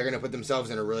 they're going to put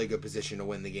themselves in a really good position to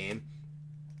win the game.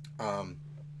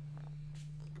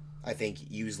 I think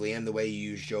use Liam the way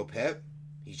you use Joe Pip.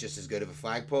 He's just as good of a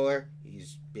flag puller.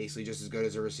 He's basically just as good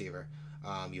as a receiver.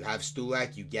 You have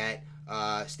Stulek. You get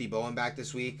Steve Bowen back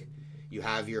this week. You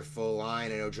have your full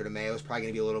line. I know Jordan Mayo is probably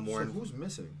going to be a little more. So who's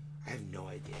missing? I have no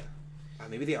idea.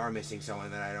 Maybe they are missing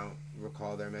someone that I don't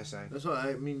recall they're missing. That's what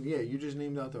I mean. Yeah, you just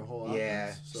named out their whole offense.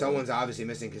 Yeah, so. Someone's obviously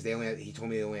missing because he told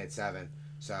me they only had 7.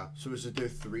 So is it their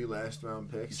 3 last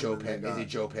round picks? Joe Pip. Is it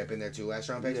Joe Pip and their 2 last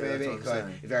round picks? Yeah, maybe.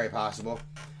 Very possible.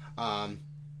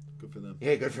 Good for them.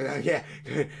 Yeah, good for them. Yeah,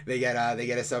 they get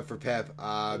a sub for Pip.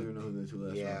 I don't even know who their 2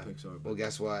 last round picks are. Well,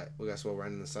 guess what? We're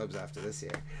ending the subs after this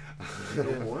year.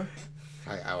 No more.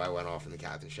 I went off in the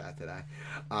captain shot today.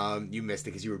 You missed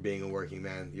it because you were being a working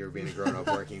man. You were being a grown up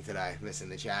working today, missing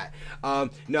the chat.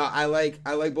 No, I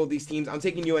like both these teams. I'm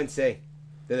taking UNC. They're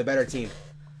the better team.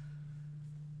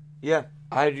 Yeah,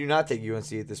 I do not take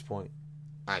UNC at this point.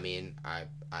 I mean, I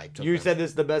took You them. said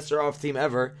this is the best Suroff team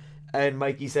ever, and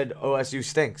Mikey said OSU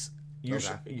stinks. You're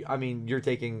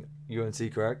taking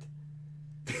UNC, correct?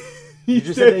 You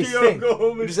just said they stink.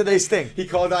 You just said they stink. He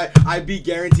called IB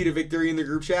guaranteed a victory in the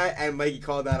group chat, and Mikey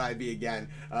called out IB again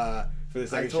for the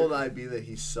second. I told IB that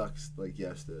he sucks like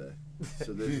yesterday,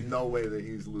 so there's no way that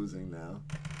he's losing now.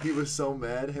 He was so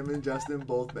mad. Him and Justin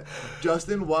both mad.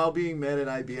 Justin, while being mad at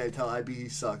IB, I tell IB he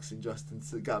sucks, and Justin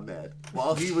got mad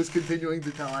while he was continuing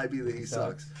to tell IB that he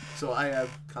sucks. So I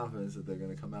have confidence that they're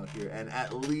going to come out here and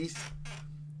at least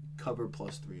cover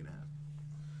plus 3.5.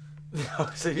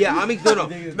 Yeah,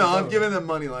 I'm giving them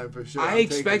money line for sure. I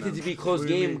expect it to be a close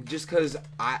game just because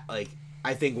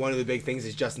I think one of the big things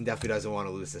is Justin definitely doesn't want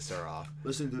to lose to Suroff.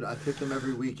 Listen, dude, I pick them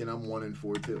every week and I'm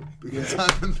 1-4 too because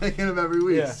I've been picking them every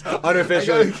week. Yeah. So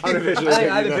unofficially.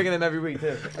 I've been picking them every week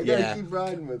too. I gotta keep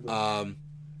riding with them.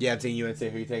 Yeah, I'm taking UNC. Who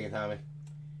are you taking, Tommy?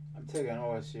 I'm taking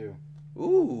OSU.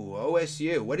 Ooh,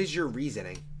 OSU. What is your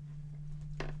reasoning?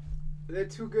 They're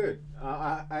too good.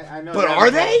 I know. But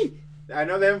are they? I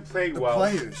know they haven't played well.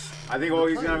 Players. I think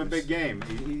Augie's going to have a big game.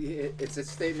 It's a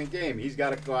statement game. He's got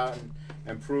to go out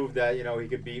and prove that he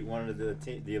could beat one of the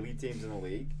elite teams in the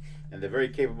league, and they're very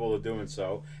capable of doing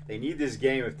so. They need this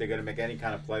game if they're going to make any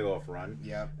kind of playoff run.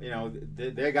 Yeah.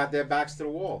 They got their backs to the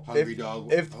wall. Hungry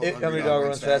dog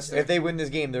runs fast. If they win this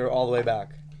game, they're all the way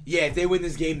back. Yeah, if they win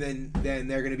this game, then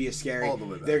they're going to be a scary.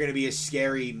 They're going to be a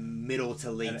scary middle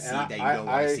to late seed that you don't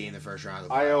want to see in the first round of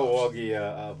the playoffs. I owe Augie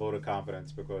a vote of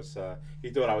confidence because he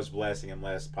thought I was blasting him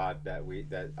last pod that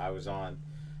I was on.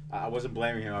 I wasn't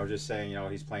blaming him. I was just saying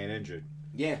he's playing injured.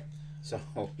 Yeah. So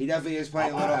he definitely is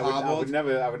playing a little hobbled.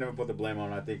 I would never put the blame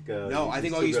on him. I think I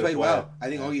think Augie's played well. I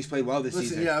think Augie's played well this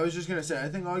season. Yeah, I was just gonna say I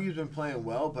think Augie's been playing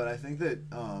well, but I think that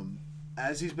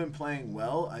as he's been playing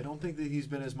well, I don't think that he's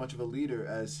been as much of a leader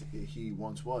as he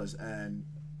once was. And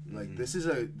this is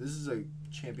a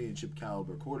championship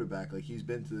caliber quarterback. Like he's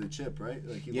been to the chip, right?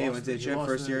 Like he went to the chip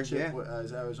first year.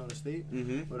 As Arizona State,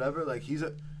 whatever. Like he's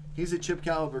a chip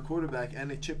caliber quarterback and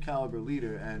a chip caliber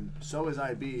leader, and so is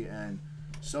IB and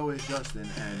so is Justin,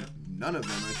 and none of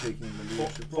them are taking the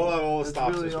leadership role. Pull out all the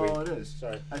stops really this week. all it is.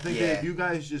 Sorry. I think that if you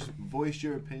guys just voice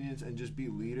your opinions and just be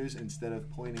leaders instead of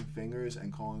pointing fingers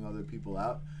and calling other people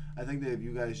out, I think that if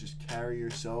you guys just carry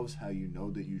yourselves how you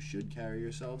know that you should carry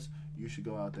yourselves, you should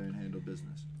go out there and handle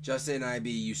business. Justin and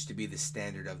IB used to be the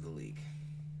standard of the league.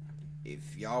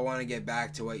 if y'all want to get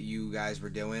back to what you guys were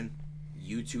doing,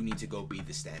 you two need to go be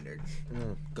the standard.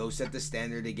 Go set the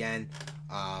standard again.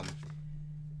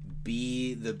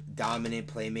 Be the dominant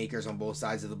playmakers on both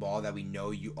sides of the ball that we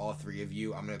know you, all three of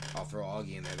you. I'll throw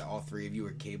Augie in there. That all three of you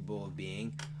are capable of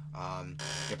being.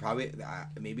 They probably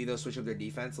maybe they'll switch up their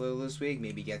defense a little this week.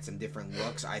 Maybe get some different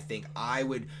looks. I think I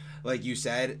would, like you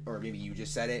said, or maybe you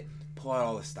just said it. Pull out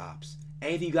all the stops.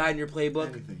 Anything you got in your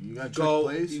playbook, you got trick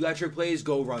plays? You got trick plays,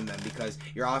 go run them, because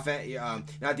your offense,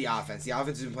 not the offense. The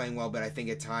offense has been playing well, but I think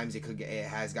at times it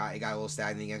got a little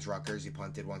stagnant against Rutgers. He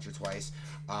punted once or twice.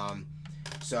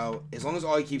 So as long as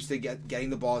all he keeps to getting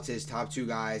the ball to his top two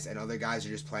guys, and other guys are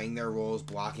just playing their roles,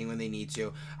 blocking when they need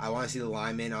to. I want to see the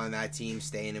linemen on that team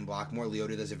stay in and block more.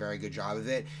 Leota does a very good job of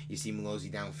it. You see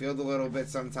Malozzi downfield a little bit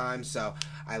sometimes. So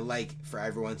I like for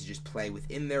everyone to just play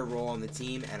within their role on the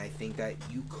team, and I think that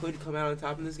you could come out on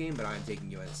top in this game, but I'm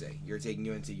taking UNC. You're taking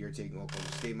UNC. You're taking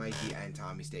Oklahoma State, Mikey, and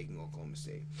Tommy's taking Oklahoma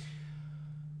State.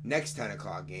 Next 10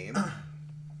 o'clock game,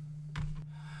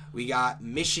 we got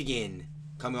Michigan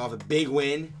coming off a big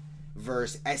win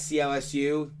versus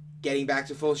SCLSU, getting back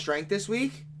to full strength this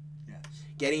week. Yes.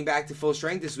 Getting back to full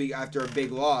strength this week after a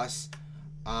big loss.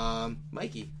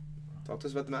 Mikey, talk to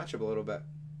us about the matchup a little bit.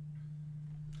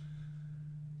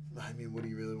 I mean, what do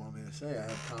you really want me to say? I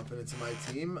have confidence in my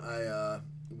team.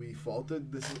 We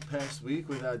faltered this past week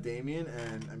without Damien,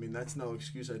 and I mean, that's no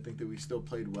excuse. I think that we still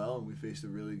played well, and we faced a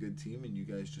really good team, and you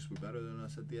guys just were better than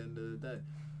us at the end of the day.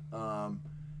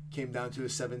 Came down to a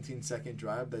 17-second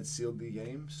drive that sealed the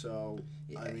game. So,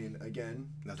 yeah. I mean, again,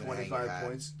 25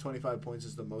 points. 25 points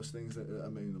is the most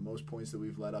the most points that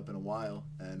we've let up in a while.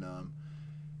 And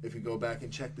if you go back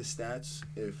and check the stats,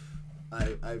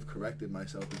 I've corrected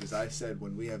myself, because I said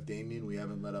when we have Damien, we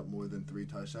haven't let up more than 3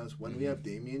 touchdowns. When we have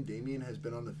Damien has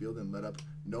been on the field and let up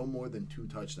no more than 2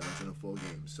 touchdowns in a full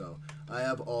game. So I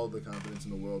have all the confidence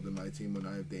in the world in my team when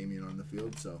I have Damien on the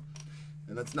field. So.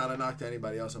 And that's not a knock to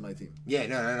anybody else on my team. Yeah,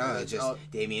 no. It's just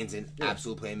Damien's an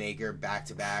absolute playmaker,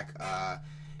 back-to-back.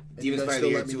 Defense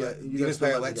player of the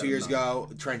year 2 years ago.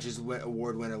 Trench's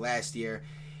award winner last year.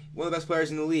 One of the best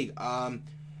players in the league. I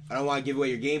don't want to give away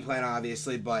your game plan,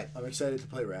 obviously, but I'm excited to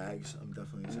play Rags. I'm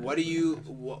definitely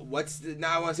excited.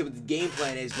 Now I want to say what the game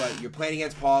plan is, but you're playing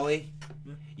against Pauly.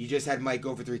 Yeah. You just had Mike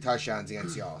go for 3 touchdowns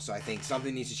against y'all, so I think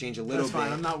something needs to change a little bit. That's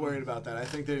fine. I'm not worried about that. I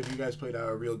think that if you guys played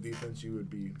our real defense, it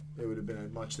would have been a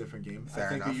much different game. Fair I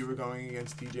think enough. That you were going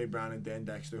against TJ Brown and Dan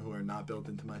Dexter, who are not built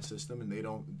into my system, and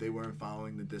they weren't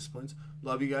following the disciplines.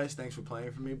 Love you guys. Thanks for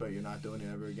playing for me, but you're not doing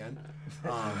it ever again.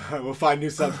 We'll find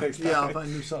new subs next time. Yeah, I'll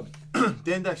find new subs.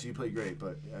 Dan Dexter, you played great,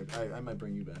 but I might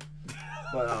bring you back.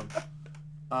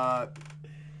 But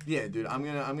yeah, dude, I'm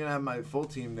gonna have my full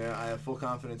team there. I have full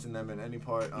confidence in them in any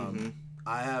part.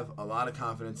 I have a lot of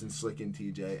confidence in Slick and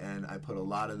TJ, and I put a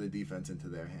lot of the defense into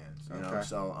their hands. You know?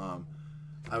 So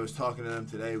I was talking to them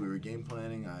today. We were game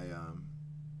planning. I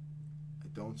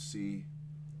don't see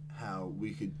how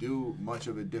we could do much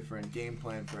of a different game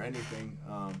plan for anything,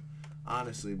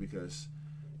 honestly, because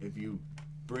if you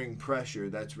bring pressure,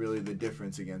 that's really the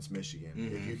difference against Michigan.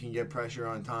 If you can get pressure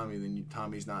on Tommy, then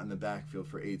Tommy's not in the backfield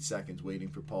for 8 seconds waiting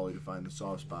for Pauly to find the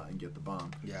soft spot and get the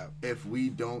bomb. Yeah. If we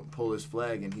don't pull his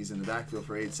flag and he's in the backfield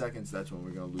for 8 seconds, that's when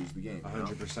we're going to lose the game.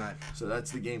 100%. So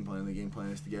that's the game plan. The game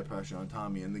plan is to get pressure on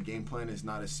Tommy, and the game plan is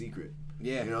not a secret.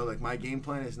 Yeah. You know, like my game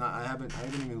plan is not. I haven't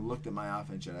even looked at my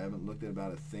offense yet. I haven't looked at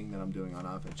about a thing that I'm doing on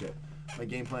offense yet. My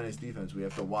game plan is defense. We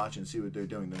have to watch and see what they're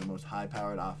doing. They're the most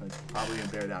high-powered offense probably in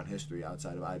Bear Down history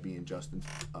outside of IB and Justin's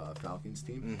Falcons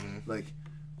team.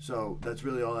 So that's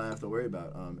really all I have to worry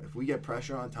about. If we get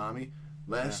pressure on Tommy,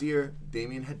 last year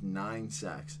Damien had 9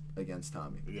 sacks against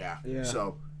Tommy. Yeah.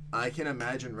 So I can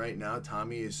imagine right now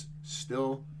Tommy is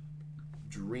still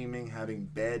dreaming, having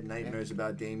bad nightmares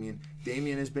about Damien.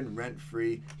 Damien has been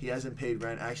rent-free. He hasn't paid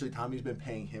rent. Actually, Tommy's been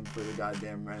paying him for the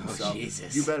goddamn rent. So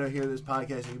Jesus. You better hear this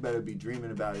podcast and you better be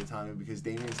dreaming about it, Tommy, because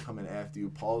Damien's coming after you.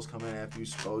 Paul's coming after you.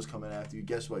 Spo's coming after you.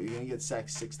 Guess what? You're going to get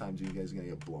sacked 6 times and you guys are going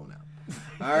to get blown out.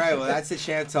 All right, well, that's the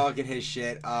champ talking his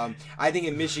shit. I think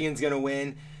if Michigan's going to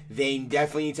win, they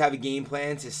definitely need to have a game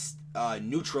plan to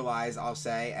neutralize, I'll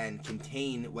say, and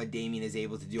contain what Damien is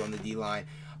able to do on the D-line.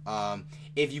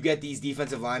 If you get these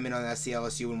defensive linemen on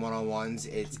SCLSU in one-on-ones,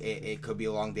 it could be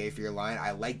a long day for your line.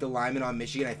 I like the linemen on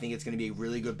Michigan. I think it's going to be a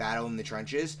really good battle in the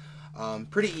trenches.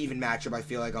 Pretty even matchup, I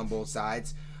feel like, on both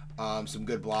sides. Some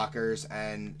good blockers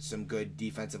and some good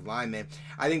defensive linemen.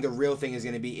 I think the real thing is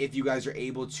going to be if you guys are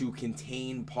able to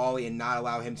contain Pauly and not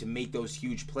allow him to make those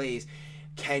huge plays,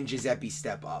 can Giuseppe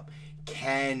step up?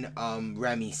 Can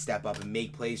Remy step up and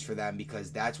make plays for them?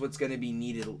 Because that's what's going to be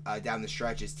needed down the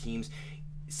stretch as teams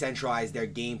centralize their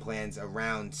game plans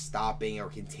around stopping or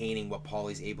containing what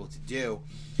Paulie's able to do.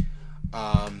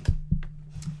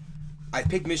 I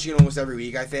pick Michigan almost every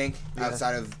week, I think,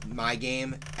 outside of my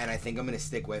game, and I think I'm going to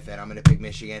stick with it. I'm going to pick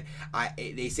Michigan.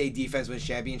 They say defense wins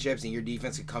championships, and your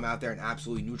defense could come out there and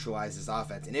absolutely neutralize this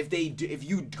offense. And if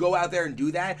you go out there and do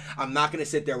that, I'm not going to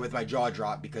sit there with my jaw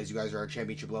drop because you guys are a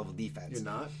championship-level defense. You're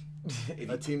not?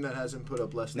 A team that hasn't put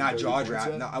up less than not 30 jaw points drop.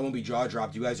 yet? No, I won't be jaw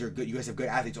dropped. You guys are good. You guys have good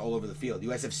athletes all over the field. You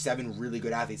guys have 7 really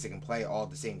good athletes that can play all at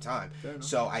the same time.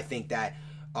 So I think that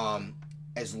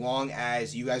as long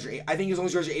as you guys are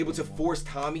able to force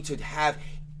Tommy to have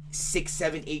 6,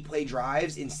 7, 8 play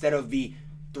drives instead of the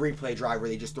 3-play drive where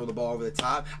they just throw the ball over the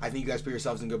top, I think you guys put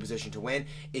yourselves in a good position to win.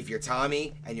 If you're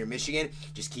Tommy and you're Michigan,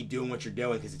 just keep doing what you're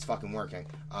doing because it's fucking working.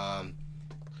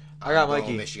 I got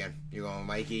Mikey. Michigan. You're going with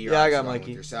Mikey. Yeah, I got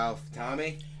Mikey. With yourself,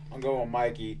 Tommy. I'm going with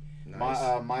Mikey.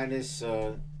 Nice. Minus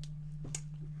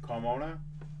Cardona.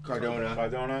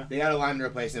 They got a lineman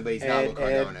replacement, but he's not what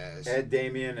Cardona is. Ed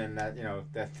Damien, and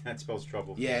that spells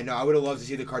trouble. Yeah, no, I would have loved to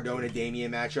see the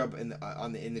Cardona-Damien matchup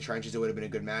in the trenches. It would have been a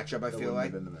good matchup. I feel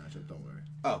like. That wouldn't have been the matchup. Don't worry.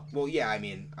 Oh well, yeah. I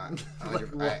mean, I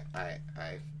don't know.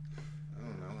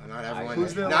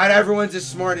 Not everyone's as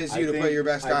smart as you to put your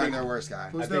best guy on their worst guy.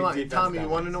 Who's their line? Tommy, you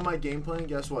want to know my game plan?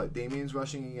 Guess what? Damien's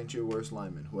rushing against your worst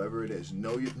lineman, whoever it is.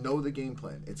 Know the game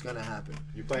plan. It's gonna happen.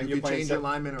 You can change your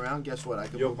lineman around. Guess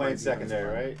what? You're playing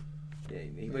secondary, right? Yeah,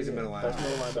 he plays a middle Best linebacker.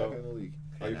 middle linebacker in the league.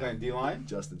 Are you playing D-line?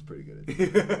 Justin's pretty good at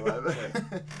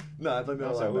it. No, I play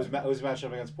middle linebacker. Who's matched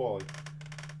up against Paulie?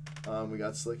 We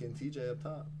got Slick and TJ up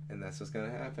top. And that's what's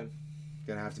gonna happen.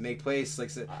 Gonna have to make plays.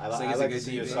 Slick's I like to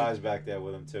see your size back there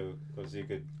with him too, because you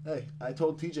could. Hey, I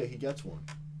told TJ he gets one.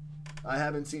 I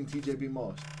haven't seen TJ be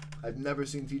mossed. I've never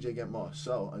seen TJ get mossed.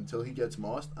 So until he gets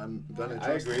mossed, I'm gonna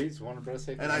trust him. I agree. It's one of the best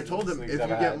safety. And I told him if you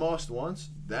get mossed once,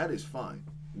 that is fine.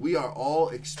 We are all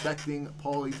expecting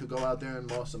Paulie to go out there and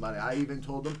moss somebody. I even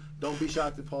told him, don't be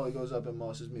shocked if Paulie goes up and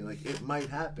mosses me. Like, it might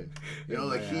happen. You know,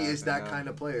 like, he is that kind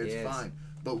of player. It's fine.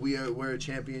 But we're a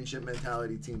championship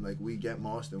mentality team. Like, we get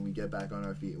mossed and we get back on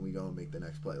our feet and we go and make the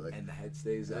next play. Like, and the head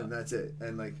stays up. And that's it.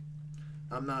 And like,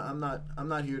 I'm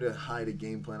not here to hide a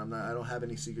game plan. I don't have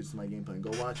any secrets to my game plan.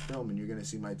 Go watch film and you're gonna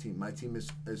see my team. My team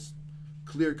is as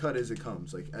clear cut as it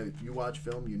comes. Like, if you watch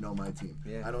film, you know my team.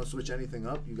 Yeah. I don't switch anything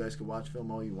up. You guys can watch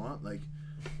film all you want. Like,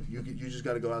 you just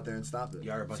got to go out there and stop it.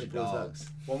 You are a bunch of dogs.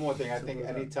 One more thing. I think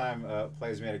anytime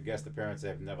players made a guest appearance,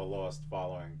 they've never lost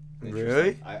following.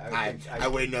 Really? I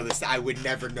wouldn't know this. I would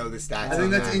never know the stats. I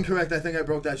think that's incorrect. I think I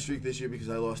broke that streak this year because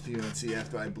I lost to UNC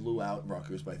after I blew out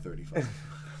Rutgers by 35.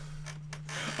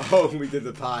 Oh, we did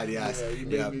the pod, yes. Yeah, you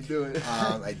made me do it.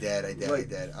 I did.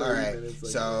 All right.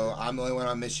 So I'm the only one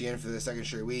on Michigan for the second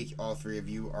straight week. All 3 of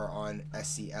you are on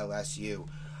SCLSU.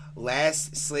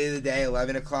 Last slate of the day,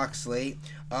 11 o'clock slate.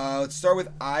 Let's start with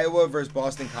Iowa versus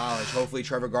Boston College. Hopefully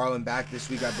Trevor Garland back this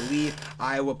week, I believe.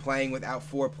 Iowa playing without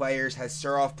 4 players, has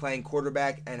Suroff playing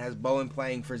quarterback, and has Bowen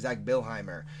playing for Zach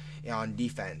Billheimer on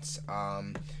defense.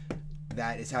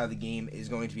 That is how the game is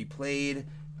going to be played.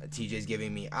 TJ's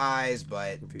giving me eyes,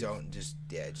 but just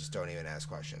don't even ask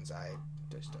questions. I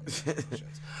just don't ask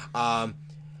questions.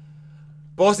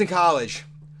 Boston College,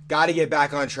 got to get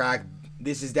back on track.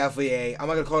 This is definitely I'm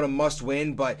not going to call it a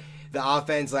must-win, but the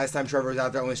offense, last time Trevor was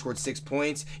out there, only scored 6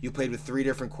 points. You played with 4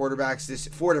 different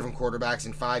quarterbacks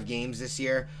in 5 games this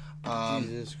year.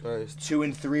 Jesus Christ.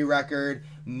 2-3 record,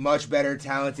 much better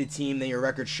talented team than your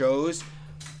record shows.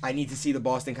 I need to see the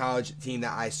Boston College team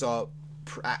that I saw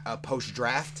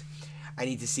post-draft. I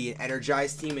need to see an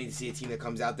energized team. I need to see a team that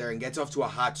comes out there and gets off to a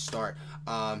hot start.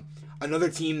 Another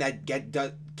team that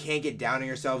can't get down on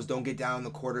yourselves. Don't get down on the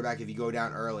quarterback if you go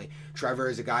down early. Trevor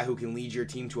is a guy who can lead your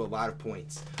team to a lot of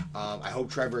points. I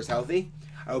hope Trevor is healthy.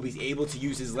 I hope he's able to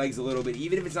use his legs a little bit,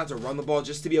 even if it's not to run the ball,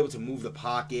 just to be able to move the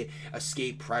pocket,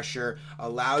 escape pressure,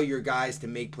 allow your guys to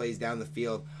make plays down the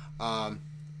field.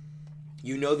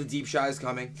 You know the deep shot is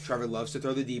coming. Trevor loves to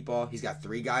throw the deep ball. He's got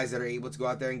 3 guys that are able to go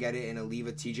out there and get it, and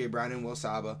Aliva, TJ Brown, and Will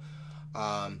Saba.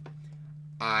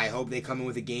 I hope they come in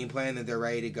with a game plan that they're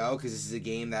ready to go, because this is a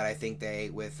game that I think I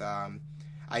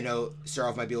know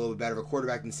Suroff might be a little bit better of a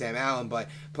quarterback than Sam Allen, but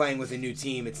playing with a new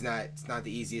team, it's not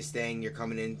the easiest thing. You're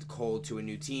coming in cold to a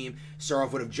new team.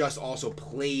 Suroff would have just also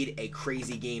played a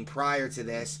crazy game prior to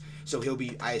this, so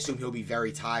I assume he'll be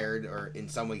very tired, or in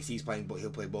some ways he'll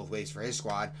play both ways for his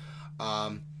squad.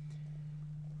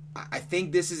 I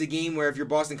think this is a game where if you're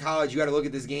Boston College, you got to look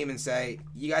at this game and say,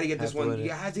 you got to get this one.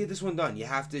 You have to get this one done. You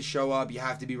have to show up. You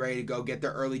have to be ready to go. Get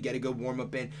there early. Get a good warm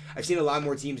up in. I've seen a lot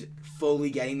more teams fully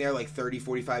getting there like 30,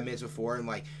 45 minutes before and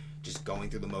like just going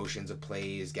through the motions of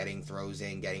plays, getting throws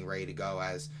in, getting ready to go.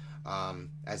 As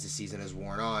as the season has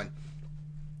worn on.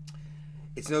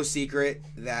 It's no secret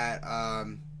that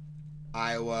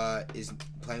Iowa is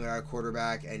playing without a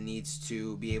quarterback and needs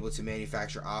to be able to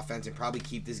manufacture offense and probably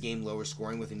keep this game lower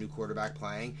scoring with a new quarterback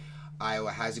playing.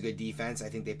 Iowa has a good defense. I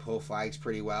think they pull flags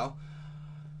pretty well.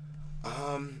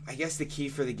 I guess the key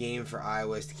for the game for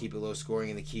Iowa is to keep it low scoring,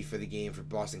 and the key for the game for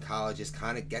Boston College is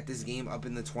kind of get this game up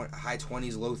in the high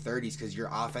 20s, low 30s, because your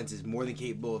offense is more than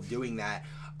capable of doing that.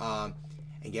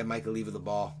 And get Mike Oliva the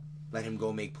ball. Let him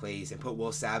go make plays, and put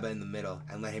Will Saba in the middle,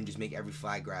 and let him just make every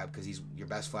flag grab, because he's your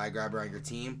best flag grabber on your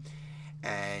team,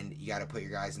 and you got to put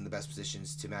your guys in the best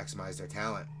positions to maximize their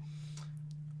talent.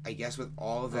 I guess with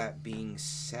all of that being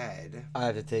said, I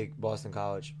have to take Boston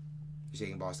College. You're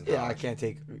taking Boston College? Yeah, I can't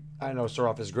take. I know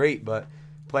Soroff is great, but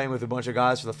playing with a bunch of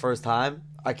guys for the first time,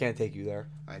 I can't take you there.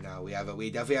 I know we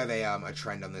definitely have a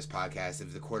trend on this podcast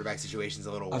if the quarterback situation's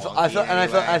a little wonky.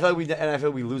 I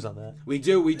feel we lose on that. We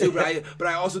do, but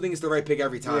I also think it's the right pick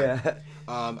every time. Yeah.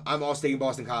 I'm also taking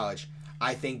Boston College.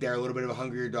 I think they're a little bit of a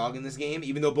hungrier dog in this game,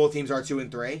 even though both teams are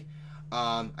 2-3.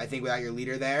 I think without your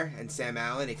leader there and Sam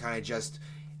Allen, it kind of just,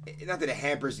 not that it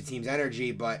hampers the team's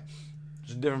energy, but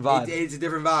it's a different vibe. It's a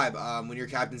different vibe. When your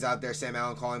captain's out there, Sam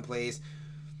Allen calling plays,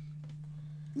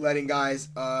 letting guys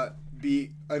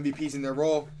be MVPs in their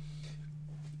role.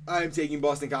 I'm taking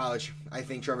Boston College. I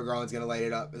think Trevor Garland's going to light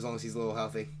it up as long as he's a little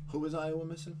healthy. Who is Iowa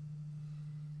missing?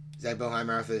 Zach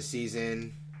Boheimer out for the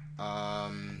season.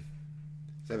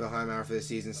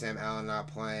 Sam Allen not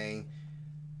playing.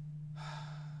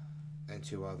 And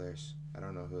two others. I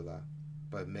don't know who though.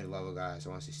 But mid-level guys. I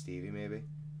want to see Stevie maybe.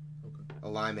 Okay. A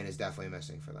lineman is definitely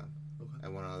missing for them. Okay.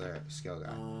 And one other skill guy.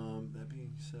 That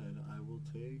being said, I will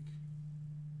take...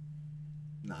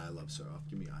 Nah, I love Soroff.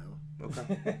 Give me Iowa. Okay.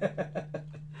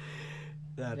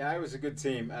 Yeah, it was a good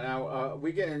team. And now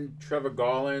we getting Trevor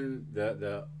Garland,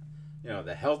 the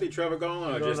healthy Trevor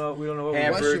Garland, We don't know.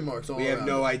 Question marks all We have around.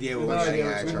 no idea what we're getting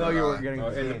at. We know you were getting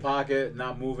in the pocket,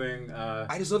 not moving.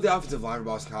 I just love the offensive line for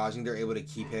Boston College. I think they're able to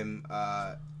keep him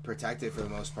protected for the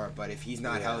most part. But if he's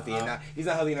not healthy and not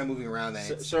moving around,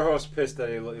 then Sirho's pissed that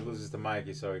he loses to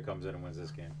Mikey, so he comes in and wins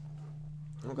this game.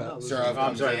 Okay. Sirhoff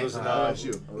I'm sorry, losing to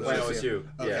OSU. OSU.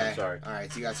 Okay. Yeah, I'm sorry. All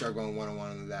right, so you got Sirhoff going 1-1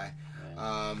 on the day.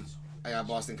 I got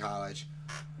Boston College.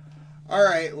 All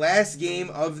right, last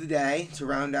game of the day to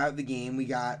round out the game. We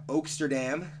got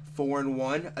Oaksterdam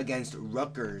 4-1 against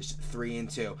Rutgers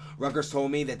 3-2. Rutgers told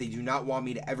me that they do not want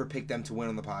me to ever pick them to win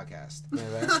on the podcast.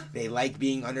 They like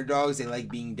being underdogs. They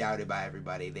like being doubted by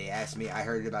everybody. They asked me. I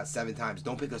heard it about 7 times.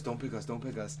 Don't pick us. Don't pick us. Don't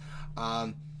pick us.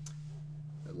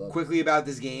 Quickly about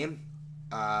this game.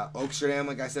 Oaksterdam,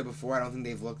 like I said before, I don't think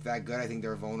they've looked that good. I think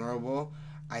they're vulnerable.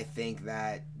 I think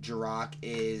that Jurok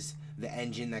is the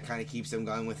engine that kind of keeps him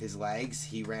going with his legs.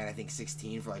 He ran, I think,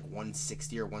 16 for like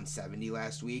 160 or 170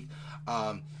 last week.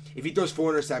 If he throws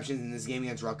 4 interceptions in this game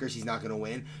against Rutgers, he's not going to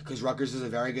win because Rutgers does a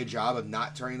very good job of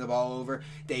not turning the ball over.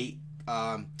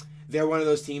 They're one of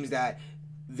those teams that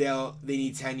they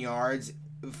need 10 yards.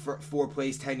 For 4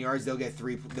 plays, 10 yards, they'll get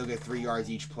 3 yards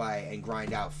each play and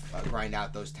grind out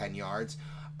those 10 yards.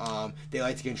 They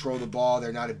like to control the ball.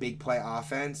 They're not a big play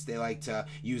offense. They like to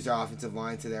use their offensive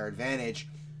line to their advantage,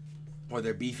 or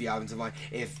their beefy offensive line.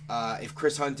 If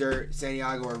Chris Hunter,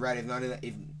 Santiago, or Red,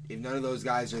 if none of those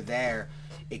guys are there,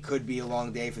 it could be a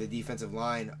long day for the defensive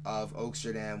line of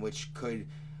Oaksterdam, which could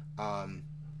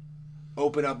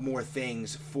open up more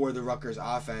things for the Rutgers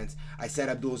offense. I said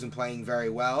Abdul's been playing very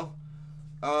well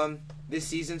this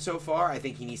season so far. I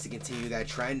think he needs to continue that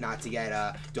trend, not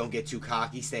to don't get too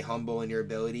cocky, stay humble in your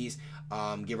abilities,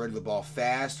 get rid of the ball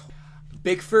fast.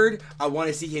 Bickford, I want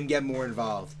to see him get more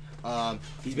involved.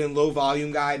 He's been a low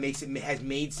volume guy, has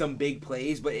made some big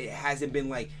plays, but it hasn't been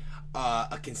like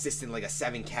a consistent, like a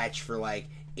 7 catch for like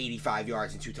 85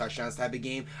 yards and 2 touchdowns type of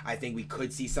game. I think we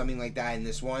could see something like that in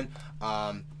this one.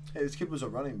 Hey, this kid was a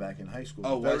running back in high school.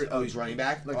 He's running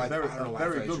back? Like a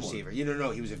very good receiver. One. You don't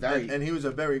know. He was a very... And he was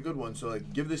a very good one. So,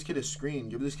 like, give this kid a screen.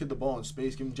 Give this kid the ball in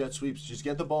space. Give him jet sweeps. Just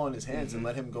get the ball in his hands and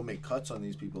let him go make cuts on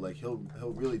these people. Like, he'll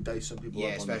really dice some people up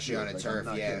on the especially on a turf.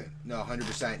 Kidding. No,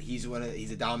 100%. He's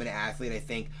a dominant athlete, I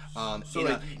think.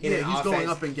 He's going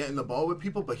up and getting the ball with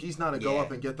people, but he's not a go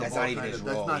up and get the ball. That's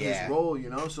not his role, you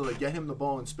know? So, like, get him the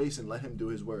ball in space and let him do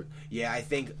his work. Yeah, I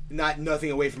think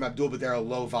nothing away from Abdul, but they're a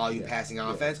low volume passing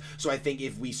offense. So I think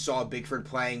if we saw Bickford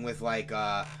playing with like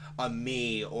a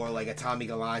me or like a Tommy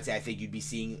Galante, I think you'd be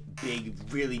seeing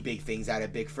really big things out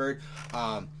of Bickford.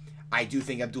 I do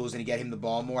think Abdul's going to get him the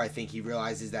ball more. I think he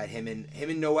realizes that him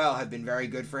and Noel have been very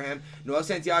good for him. Noel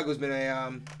Santiago's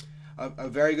been a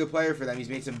very good player for them. He's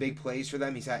made some big plays for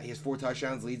them. He has 4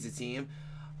 touchdowns, leads the team.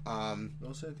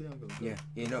 No Santiago. Yeah,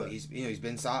 he's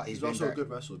been solid. He's also a good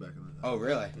wrestler back in the day. Oh,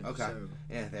 really? Okay.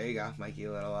 Yeah, there you go, Mikey.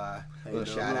 A little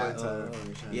shout out.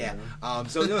 Yeah.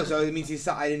 So it means he's.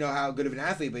 I didn't know how good of an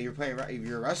athlete, but if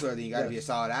you're a wrestler, then you got to be a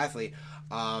solid athlete.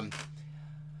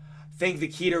 Think the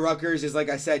key to Rutgers is, like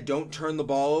I said, don't turn the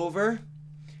ball over,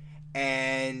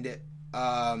 and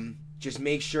just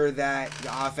make sure that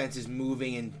the offense is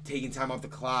moving and taking time off the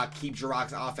clock. Keep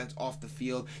Jirac's offense off the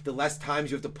field. The less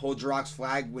times you have to pull Jirac's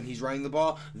flag when he's running the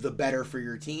ball, the better for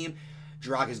your team.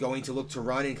 Jirac is going to look to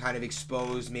run and kind of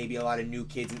expose maybe a lot of new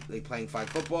kids playing flag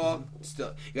football.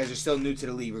 Still, you guys are still new to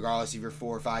the league, regardless if you're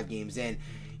 4 or 5 games in.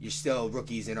 You're still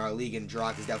rookies in our league, and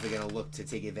Jirac is definitely going to look to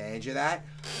take advantage of that.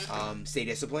 Stay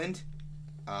disciplined,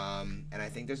 and I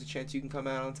think there's a chance you can come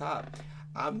out on top.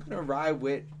 I'm going to ride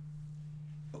with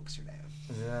Oaksterdam.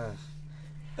 Yeah.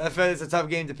 It's a tough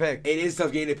game to pick. It is a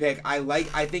tough game to pick.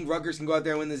 I think Rutgers can go out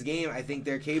there and win this game. I think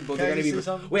they're capable. They're going to be.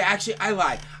 Something? Wait, actually, I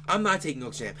lied. I'm not taking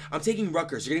Oaksterdam. I'm taking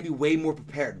Rutgers. They're going to be way more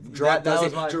prepared.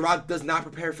 Jirac does not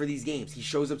prepare for these games. He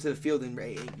shows up to the field and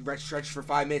stretches for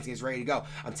 5 minutes and is ready to go.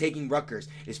 I'm taking Rutgers.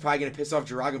 It's probably going to piss off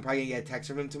Jirac. I'm probably going to get a text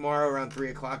from him tomorrow around 3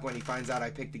 o'clock when he finds out I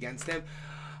picked against him.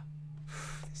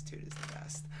 This dude is the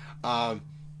best.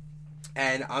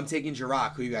 And I'm taking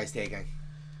Jirac. Who are you guys taking?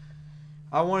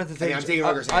 I wanted to take. I'm taking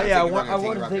Rutgers. I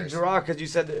wanted to take Jirac because you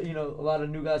said that, a lot of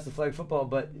new guys to flag football,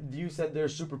 but you said they're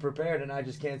super prepared, and I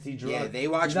just can't see Jirac. Yeah, they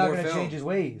watch He's more not film. going to change his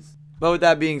ways. But with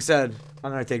that being said,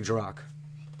 I'm going to take Jirac.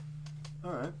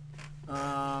 All right.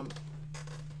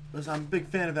 Listen, I'm a big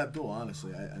fan of Abdul.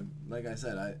 Honestly, like I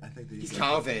said, I think that he's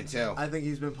confident too. I think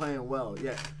he's been playing well.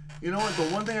 Yeah. You know what? The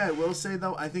one thing I will say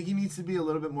though, I think he needs to be a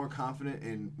little bit more confident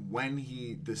in when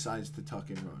he decides to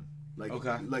tuck and run.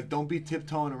 Like, don't be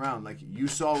tiptoeing around. Like, you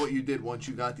saw what you did once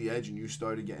you got the edge and you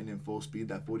started getting in full speed,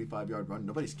 that 45-yard run.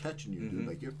 Nobody's catching you, dude.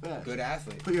 Like, you're fast. Good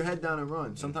athlete. Put your head down and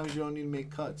run. Sometimes you don't need to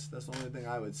make cuts. That's the only thing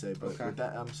I would say. But with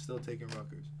that, I'm still taking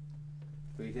Rutgers.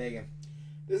 Who are you taking?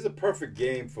 This is a perfect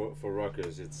game for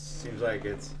Rutgers. It seems like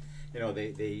it's,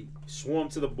 they swarm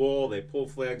to the ball. They pull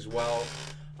flags well.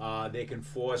 They can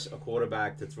force a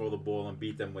quarterback to throw the ball and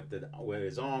beat them with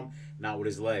his arm, not with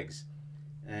his legs.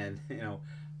 And,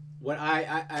 when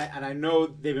I know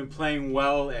they've been playing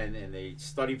well and they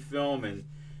study film and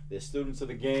they're students of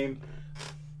the game.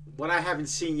 What I haven't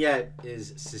seen yet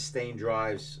is sustained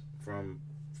drives from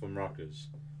Rutgers,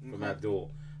 from Abdul.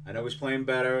 I know he's playing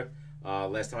better.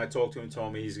 Last time I talked to him, he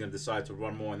told me he's going to decide to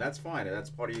run more, and that's fine.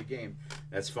 That's part of your game.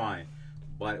 That's fine.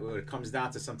 But when it comes down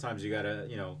to sometimes you got to,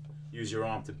 use your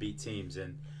arm to beat teams,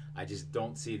 and I just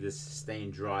don't see the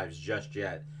sustained drives just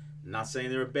yet. I'm not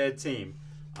saying they're a bad team.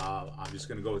 I'm just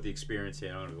going to go with the experience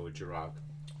here. I'm going to go with Jirac.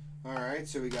 All right,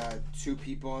 so we got 2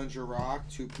 people on Jirac,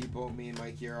 2 people, me and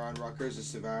Mikey are on Rutgers.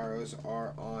 The Savaros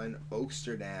are on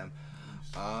Oaksterdam.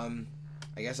 I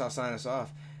guess I'll sign us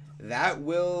off. That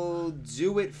will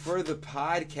do it for the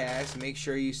podcast. Make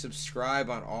sure you subscribe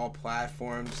on all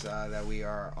platforms that we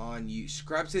are on.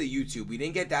 Subscribe to the YouTube. We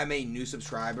didn't get that many new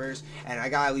subscribers, and I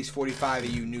got at least 45 of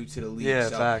you new to the league. Yeah,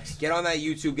 so facts. Get on that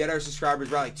YouTube. Get our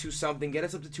subscribers around like 2-something. Get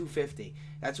us up to 250.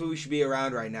 That's what we should be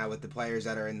around right now with the players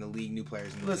that are in the league, new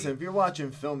players in the league. Listen, if you're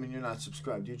watching film and you're not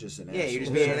subscribed, you're just an asshole. Yeah, you're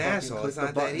just being an asshole. It's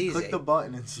not that easy. Click the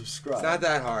button and subscribe. It's not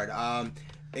that hard.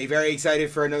 Very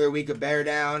excited for another week of Bear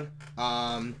Down.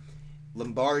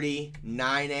 Lombardi,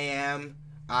 9 a.m.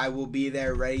 I will be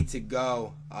there ready to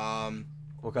go.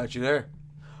 We'll catch you there.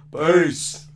 Peace.